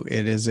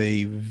 it is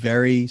a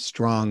very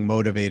strong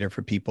motivator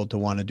for people to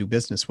want to do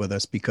business with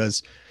us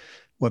because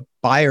what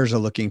buyers are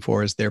looking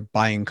for is they're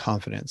buying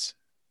confidence.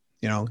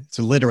 It's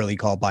literally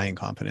called buying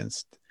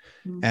confidence.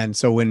 And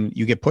so when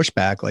you get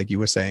pushback, like you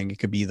were saying, it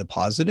could be either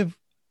positive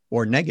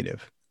or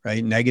negative,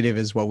 right? Negative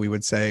is what we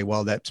would say,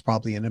 well, that's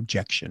probably an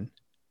objection.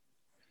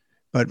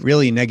 But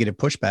really negative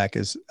pushback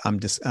is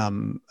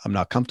I'm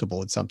not comfortable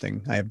with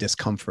something. I have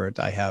discomfort.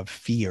 I have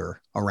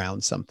fear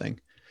around something.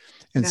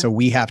 And so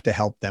we have to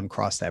help them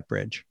cross that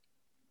bridge.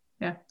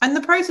 Yeah. And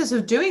the process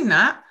of doing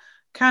that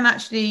can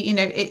actually,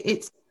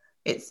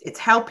 it's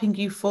helping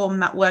you form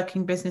that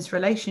working business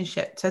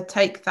relationship to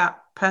take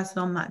that person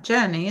on that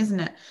journey, isn't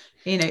it?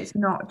 It's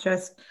not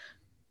just,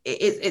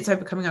 it's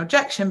overcoming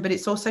objection, but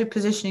it's also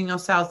positioning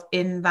yourself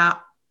in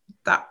that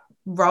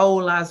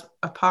role as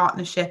a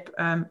partnership,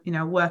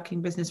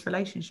 working business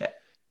relationship.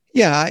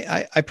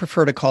 Yeah. I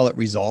prefer to call it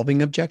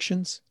resolving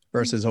objections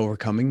versus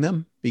overcoming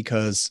them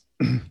because,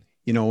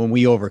 when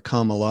we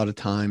overcome, a lot of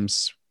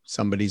times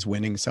somebody's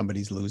winning,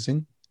 somebody's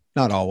losing,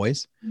 not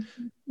always,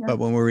 but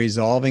when we're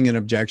resolving an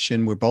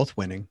objection, we're both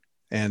winning.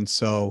 And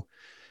so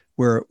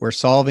we're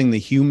solving the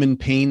human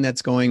pain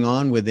that's going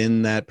on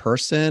within that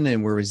person,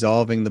 and we're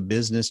resolving the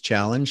business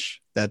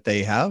challenge that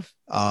they have.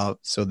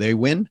 So they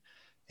win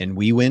and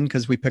we win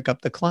because we pick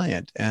up the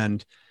client.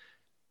 And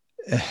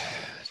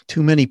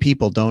too many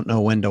people don't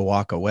know when to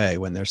walk away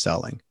when they're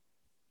selling.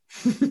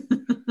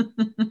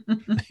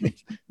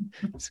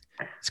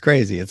 It's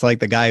crazy. It's like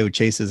the guy who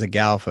chases a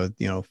gal for,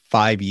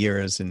 5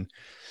 years and,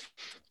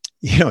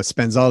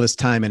 spends all this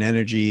time and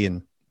energy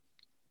and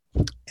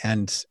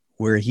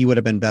where he would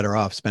have been better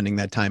off spending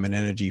that time and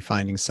energy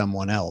finding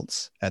someone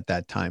else at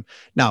that time.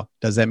 Now,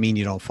 does that mean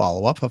you don't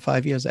follow up for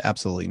 5 years?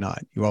 Absolutely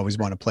not. You always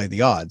want to play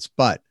the odds,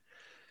 but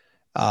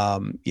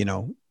you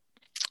know,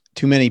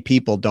 too many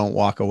people don't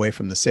walk away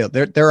from the sale.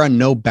 There are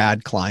no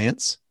bad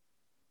clients.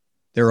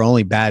 There are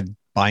only bad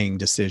buying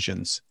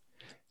decisions.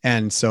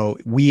 And so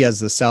we, as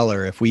the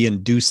seller, if we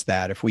induce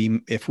that, if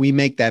we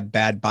make that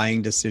bad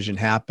buying decision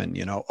happen,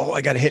 you know, oh,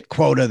 I got to hit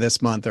quota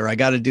this month, or I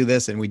got to do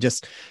this, and we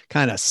just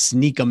kind of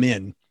sneak them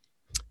in,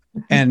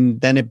 and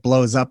then it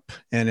blows up,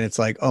 and it's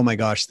like, oh my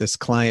gosh, this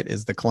client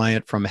is the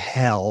client from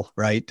hell,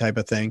 right? Type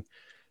of thing.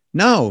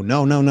 No,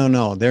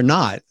 they're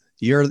not.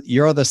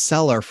 You're the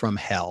seller from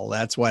hell.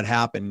 That's what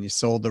happened. You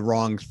sold the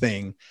wrong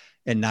thing,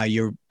 and now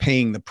you're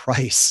paying the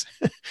price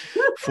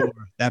for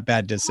that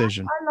bad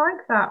decision. I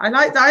like that.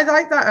 I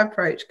like that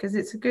approach, because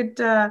it's a good.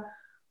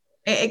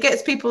 It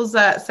gets people's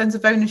sense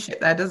of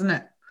ownership there, doesn't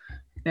it?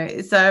 You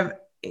know,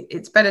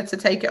 it's better to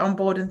take it on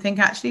board and think,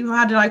 actually, well,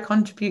 how did I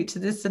contribute to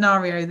this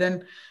scenario?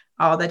 Than,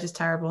 oh, they're just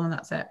terrible and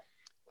that's it.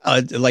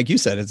 Like you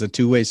said, it's a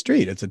two-way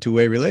street. It's a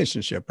two-way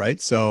relationship, right?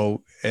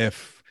 So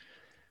if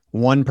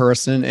one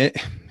person,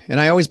 and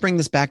I always bring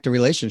this back to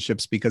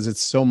relationships because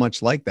it's so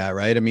much like that,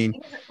 right? I mean,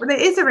 well,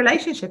 it is a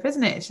relationship,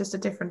 isn't it? It's just a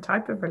different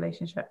type of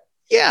relationship.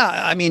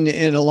 Yeah. I mean,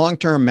 in a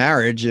long-term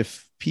marriage,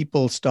 if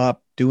people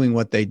stop doing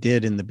what they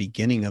did in the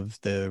beginning of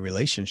the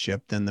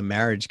relationship, then the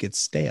marriage gets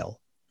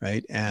stale,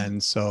 right?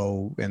 And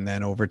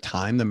then over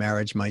time, the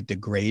marriage might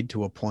degrade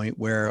to a point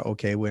where,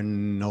 okay, we're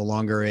no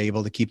longer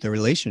able to keep the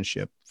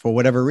relationship for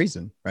whatever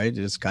reason, right? It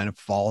just kind of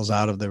falls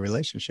out of the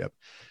relationship.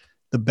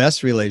 The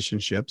best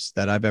relationships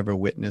that I've ever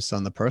witnessed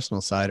on the personal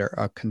side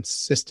are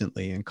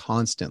consistently and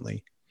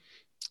constantly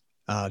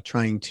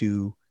trying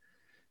to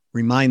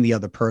remind the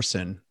other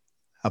person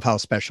of how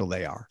special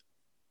they are.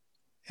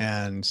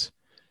 And,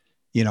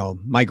 you know,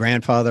 my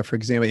grandfather, for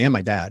example, and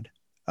my dad,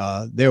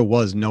 there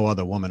was no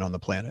other woman on the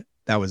planet.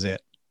 That was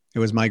it. It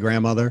was my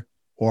grandmother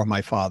or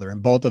my father,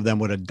 and both of them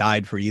would have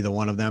died for either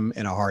one of them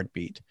in a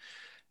heartbeat.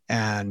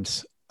 And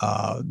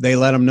they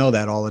let them know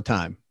that all the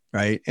time,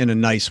 right? In a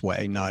nice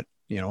way, not,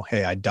 you know,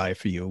 hey, I'd die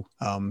for you.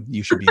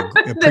 You should be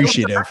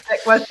appreciative.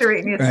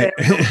 Right?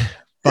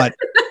 But,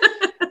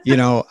 you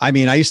know, I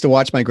mean, I used to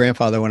watch my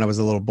grandfather when I was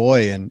a little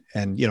boy, and,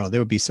 you know,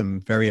 there would be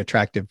some very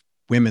attractive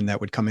women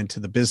that would come into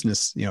the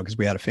business, you know, because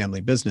we had a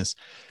family business.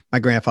 My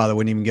grandfather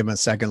wouldn't even give him a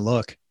second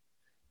look.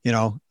 You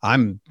know,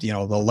 I'm, you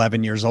know,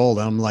 11 years old.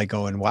 I'm like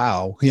going,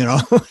 wow, you know,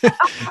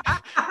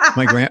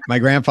 my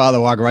grandfather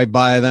walked right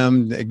by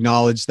them,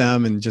 acknowledged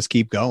them, and just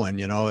keep going.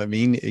 You know what I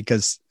mean?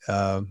 Because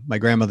my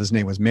grandmother's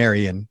name was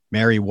Mary, and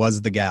Mary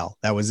was the gal.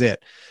 That was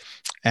it.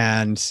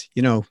 And,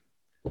 you know,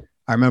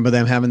 I remember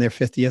them having their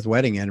 50th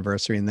wedding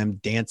anniversary and them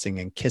dancing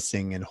and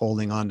kissing and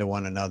holding on to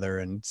one another,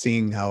 and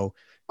seeing how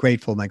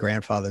grateful my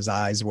grandfather's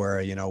eyes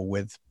were, you know,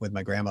 with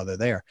my grandmother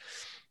there.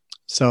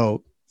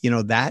 So, you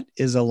know, that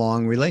is a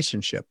long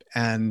relationship.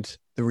 And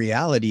the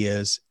reality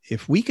is,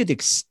 if we could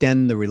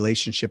extend the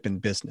relationship in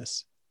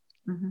business,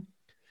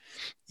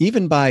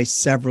 even by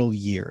several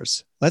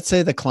years, let's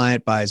say the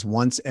client buys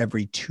once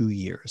every 2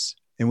 years,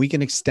 and we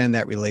can extend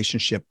that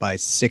relationship by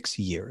 6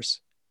 years,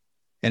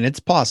 and it's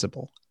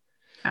possible,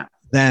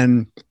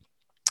 then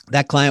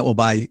that client will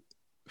buy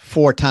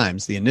 4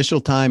 times the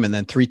initial time, and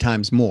then 3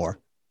 times more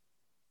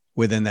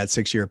within that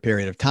 6-year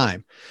period of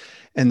time.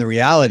 And the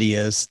reality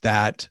is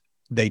that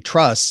they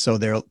trust, so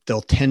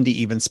they'll tend to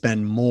even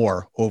spend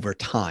more over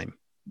time.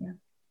 Yeah.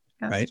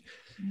 Right.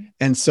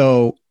 And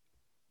so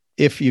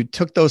if you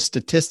took those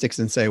statistics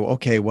and say, well,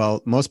 okay,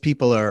 well, most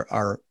people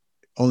are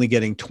only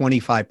getting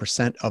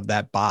 25% of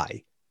that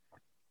buy,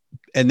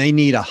 and they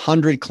need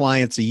 100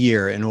 clients a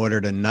year in order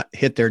to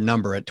hit their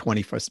number at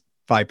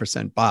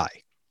 25% buy.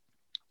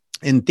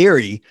 In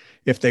theory,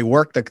 if they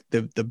work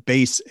the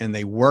base and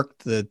they work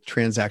the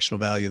transactional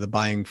value, the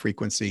buying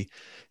frequency,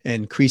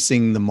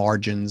 increasing the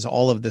margins,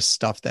 all of this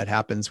stuff that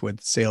happens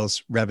with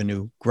sales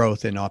revenue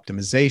growth and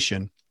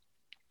optimization,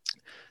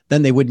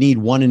 then they would need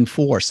 1 in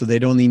 4. So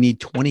they'd only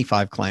need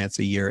 25 clients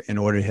a year in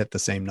order to hit the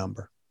same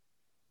number.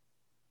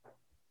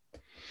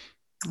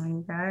 There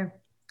you go.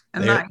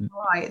 And that's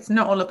why it's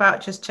not all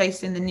about just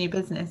chasing the new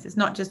business. It's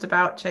not just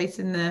about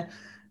chasing the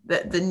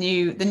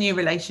new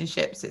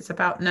relationships. It's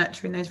about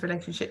nurturing those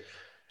relationships.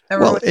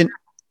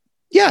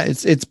 Yeah,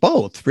 it's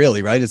both,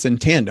 really, right? It's in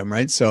tandem,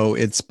 right? So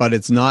but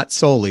it's not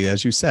solely,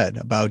 as you said,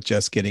 about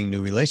just getting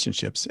new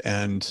relationships.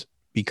 And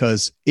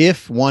because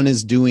if one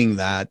is doing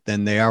that,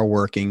 then they are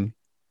working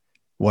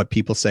what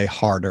people say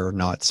harder,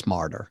 not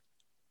smarter.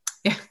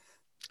 Yeah.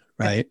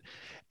 Right.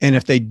 And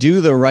if they do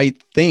the right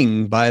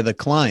thing by the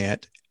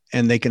client,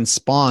 and they can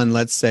spawn,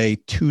 let's say,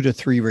 2 to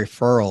 3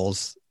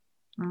 referrals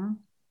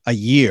a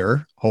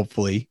year,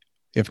 hopefully,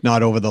 if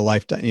not over the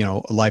lifetime, you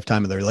know, a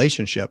lifetime of the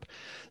relationship,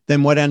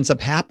 then what ends up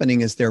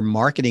happening is their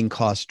marketing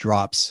cost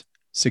drops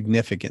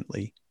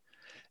significantly,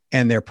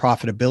 and their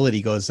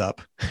profitability goes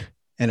up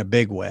in a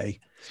big way.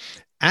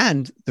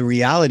 And the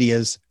reality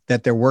is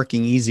that they're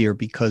working easier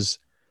because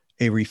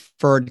a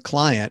referred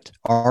client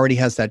already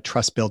has that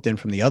trust built in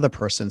from the other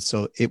person.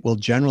 So it will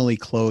generally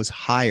close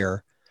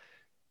higher,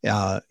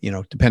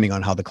 depending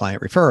on how the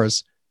client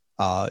refers,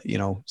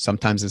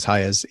 sometimes as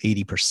high as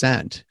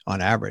 80%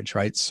 on average,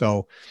 right?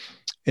 So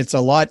it's a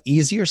lot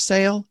easier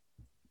sale,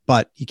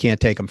 but you can't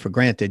take them for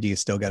granted. You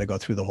still got to go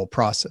through the whole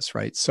process,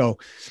 right? So,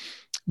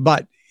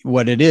 but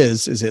what it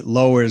is it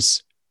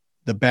lowers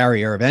the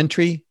barrier of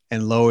entry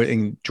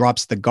and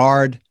drops the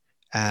guard.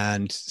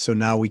 And so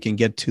now we can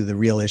get to the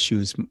real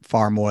issues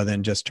far more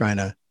than just trying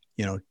to,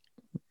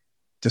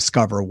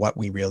 discover what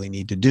we really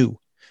need to do.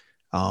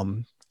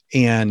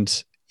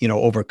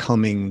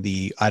 Overcoming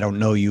the, I don't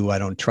know you, I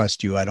don't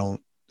trust you, I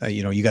don't,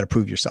 you got to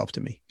prove yourself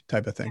to me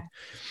type of thing.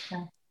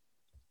 Yeah.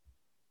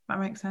 That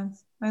makes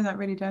sense. No, that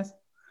really does.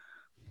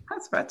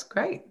 That's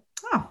great.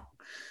 Oh,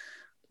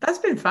 that's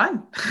been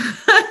fun.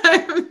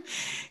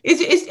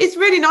 It's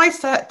really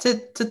nice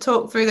to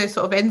talk through those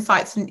sort of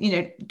insights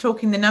and,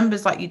 talking the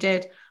numbers like you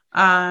did.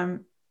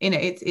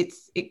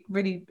 It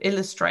really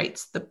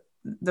illustrates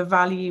the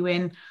value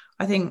in,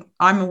 I think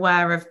I'm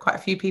aware of quite a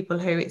few people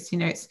who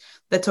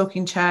they're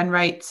talking churn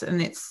rates,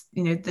 and it's,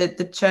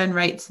 the churn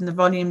rates and the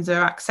volumes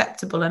are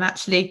acceptable. And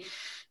actually,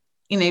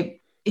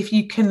 if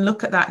you can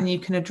look at that and you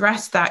can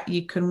address that,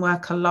 you can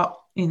work a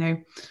lot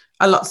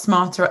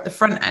smarter at the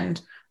front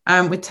end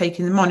with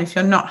taking them on. If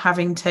you're not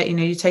having to,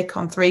 you take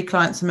on 3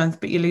 clients a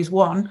month, but you lose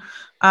 1,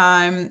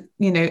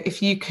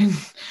 if you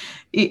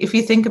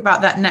think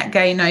about that net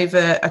gain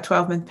over a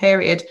 12-month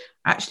period,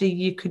 actually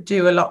you could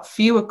do a lot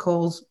fewer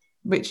calls,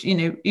 which,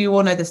 you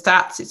all know the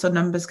stats. It's a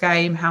numbers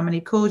game, how many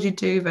calls you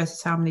do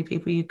versus how many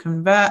people you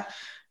convert.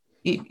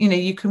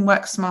 You can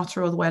work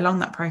smarter all the way along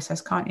that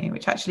process, can't you?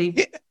 Which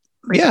actually...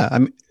 Yeah.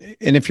 And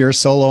if you're a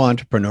solo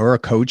entrepreneur, a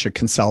coach, a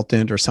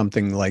consultant or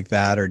something like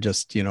that, or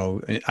just,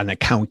 an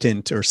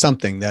accountant or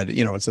something that,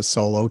 it's a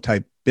solo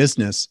type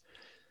business,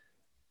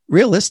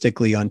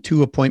 realistically on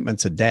 2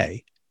 appointments a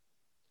day,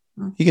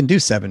 you can do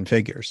 7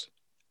 figures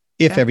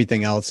if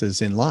everything else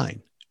is in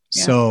line.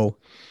 Yeah. So,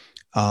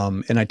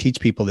 and I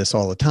teach people this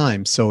all the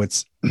time. So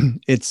it's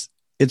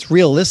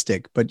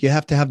realistic, but you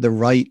have to have the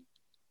right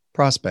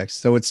prospects.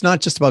 So it's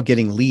not just about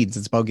getting leads.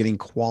 It's about getting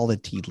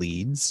quality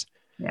leads.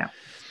 Yeah.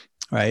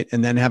 Right.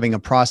 And then having a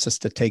process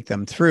to take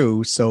them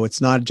through. So it's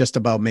not just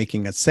about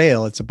making a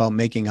sale. It's about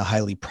making a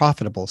highly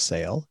profitable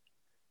sale.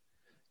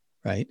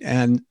 Right.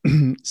 And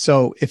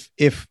so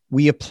if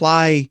we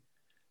apply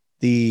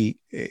the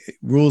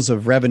rules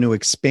of revenue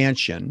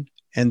expansion,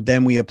 and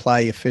then we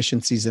apply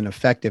efficiencies and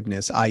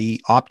effectiveness,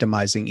 i.e.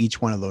 optimizing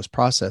each one of those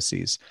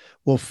processes,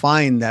 we'll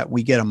find that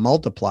we get a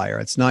multiplier.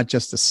 It's not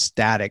just a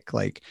static,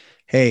 like,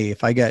 hey,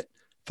 if I get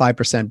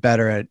 5%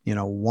 better at,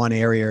 1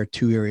 area,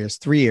 2 areas,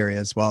 3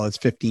 areas, well, it's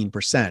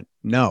 15%.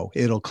 No,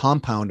 it'll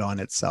compound on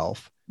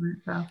itself.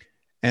 Okay.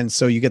 And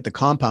so you get the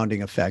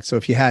compounding effect. So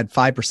if you had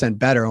 5%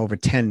 better over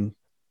 10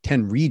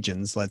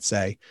 regions, let's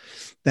say,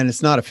 then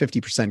it's not a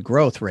 50%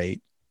 growth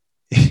rate.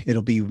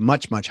 It'll be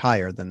much, much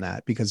higher than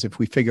that, because if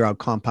we figure out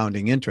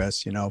compounding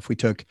interest, if we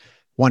took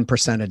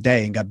 1% a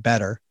day and got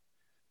better,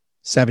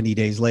 70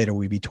 days later,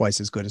 we'd be twice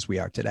as good as we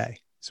are today.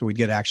 So we'd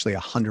get actually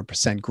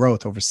 100%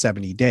 growth over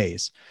 70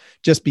 days,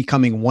 just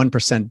becoming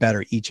 1%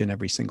 better each and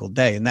every single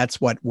day. And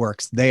that's what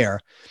works there,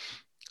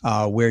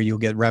 where you'll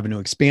get revenue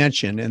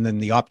expansion. And then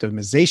the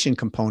optimization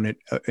component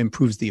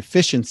improves the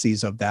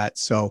efficiencies of that.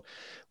 So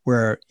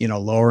we're,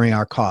 lowering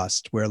our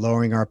cost, we're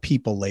lowering our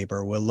people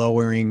labor, we're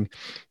lowering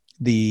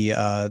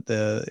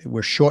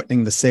we're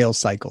shortening the sales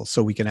cycle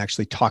so we can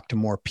actually talk to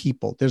more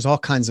people. There's all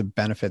kinds of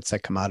benefits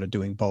that come out of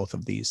doing both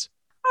of these.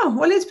 Oh,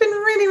 well, it's been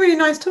really, really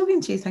nice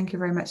talking to you. Thank you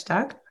very much,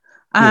 Doug.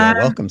 You're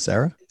welcome,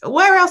 Sarah.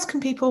 Where else can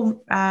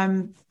people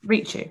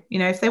reach you?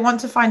 If they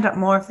want to find out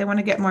more, if they want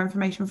to get more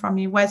information from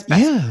you, where's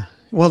best? Yeah.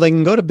 Well, they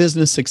can go to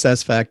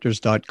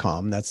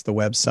businesssuccessfactors.com. That's the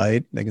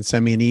website. They can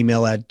send me an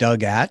email at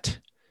doug@,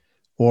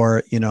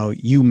 or,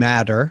 you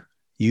matter,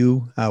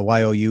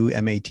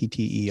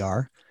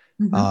 YOUMATTER.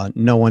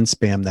 Mm-hmm. No one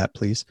spam that,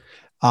 please.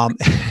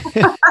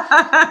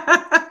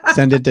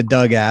 Send it to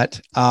Doug@.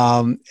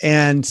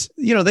 And,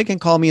 they can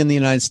call me in the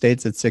United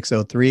States at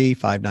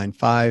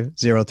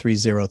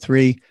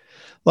 603-595-0303. A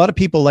lot of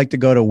people like to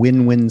go to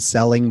Win-Win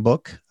Selling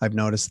Book. I've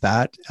noticed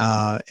that.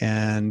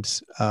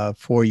 And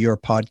for your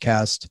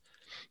podcast,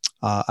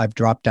 I've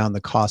dropped down the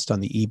cost on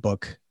the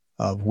ebook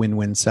of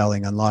Win-Win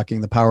Selling,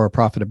 Unlocking the Power of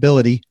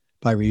Profitability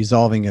by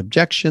Resolving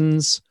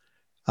Objections,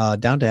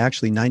 down to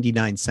actually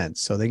 99 cents.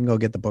 So they can go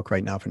get the book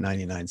right now for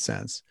 99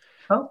 cents.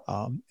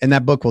 Oh. And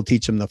that book will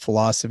teach them the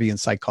philosophy and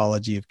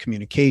psychology of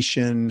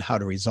communication, how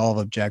to resolve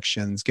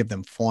objections, give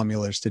them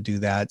formulas to do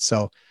that.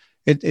 So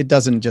it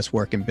doesn't just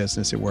work in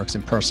business, it works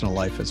in personal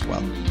life as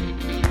well.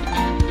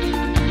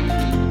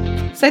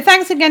 So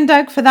thanks again,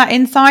 Doug, for that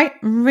insight.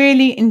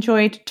 Really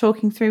enjoyed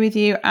talking through with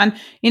you and,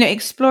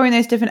 exploring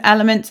those different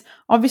elements.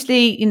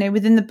 Obviously,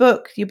 within the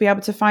book, you'll be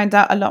able to find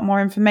out a lot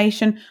more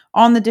information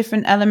on the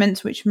different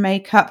elements which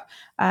make up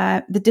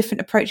the different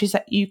approaches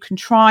that you can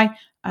try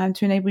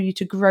to enable you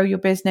to grow your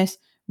business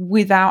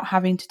without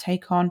having to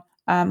take on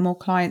more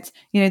clients.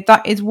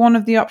 That is one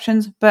of the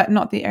options, but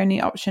not the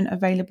only option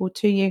available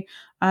to you.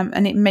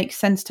 And it makes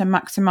sense to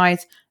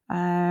maximize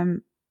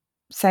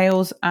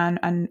sales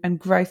and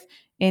growth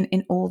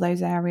in all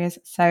those areas.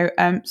 So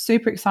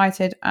super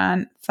excited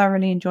and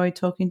thoroughly enjoyed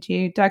talking to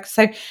you, Doug.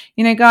 So,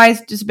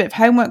 guys, just a bit of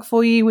homework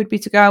for you would be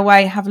to go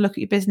away, have a look at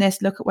your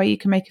business, look at where you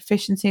can make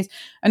efficiencies,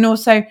 and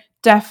also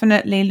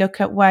definitely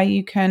look at where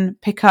you can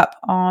pick up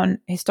on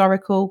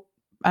historical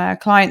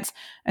clients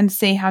and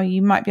see how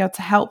you might be able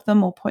to help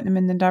them or point them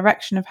in the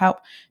direction of help,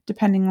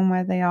 depending on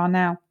where they are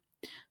now.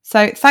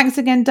 So thanks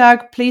again,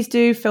 Doug. Please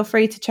do feel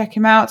free to check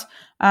him out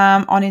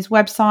on his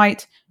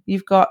website.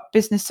 You've got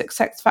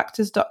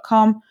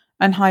businesssuccessfactors.com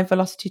and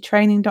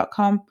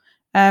highvelocitytraining.com.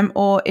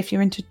 Or if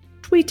you're into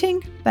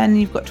tweeting, then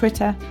you've got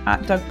Twitter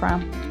at Doug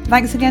Brown.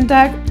 Thanks again,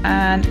 Doug.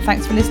 And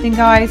thanks for listening,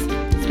 guys.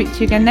 Speak to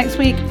you again next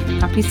week.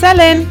 Happy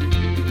selling.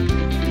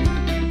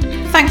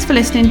 Thanks for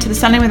listening to the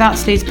Selling Without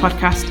Sleaze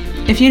podcast.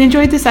 If you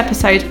enjoyed this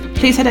episode,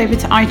 please head over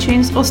to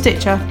iTunes or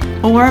Stitcher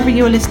or wherever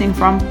you are listening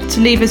from to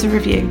leave us a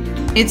review.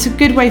 It's a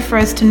good way for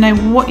us to know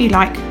what you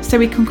like so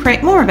we can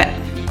create more of it.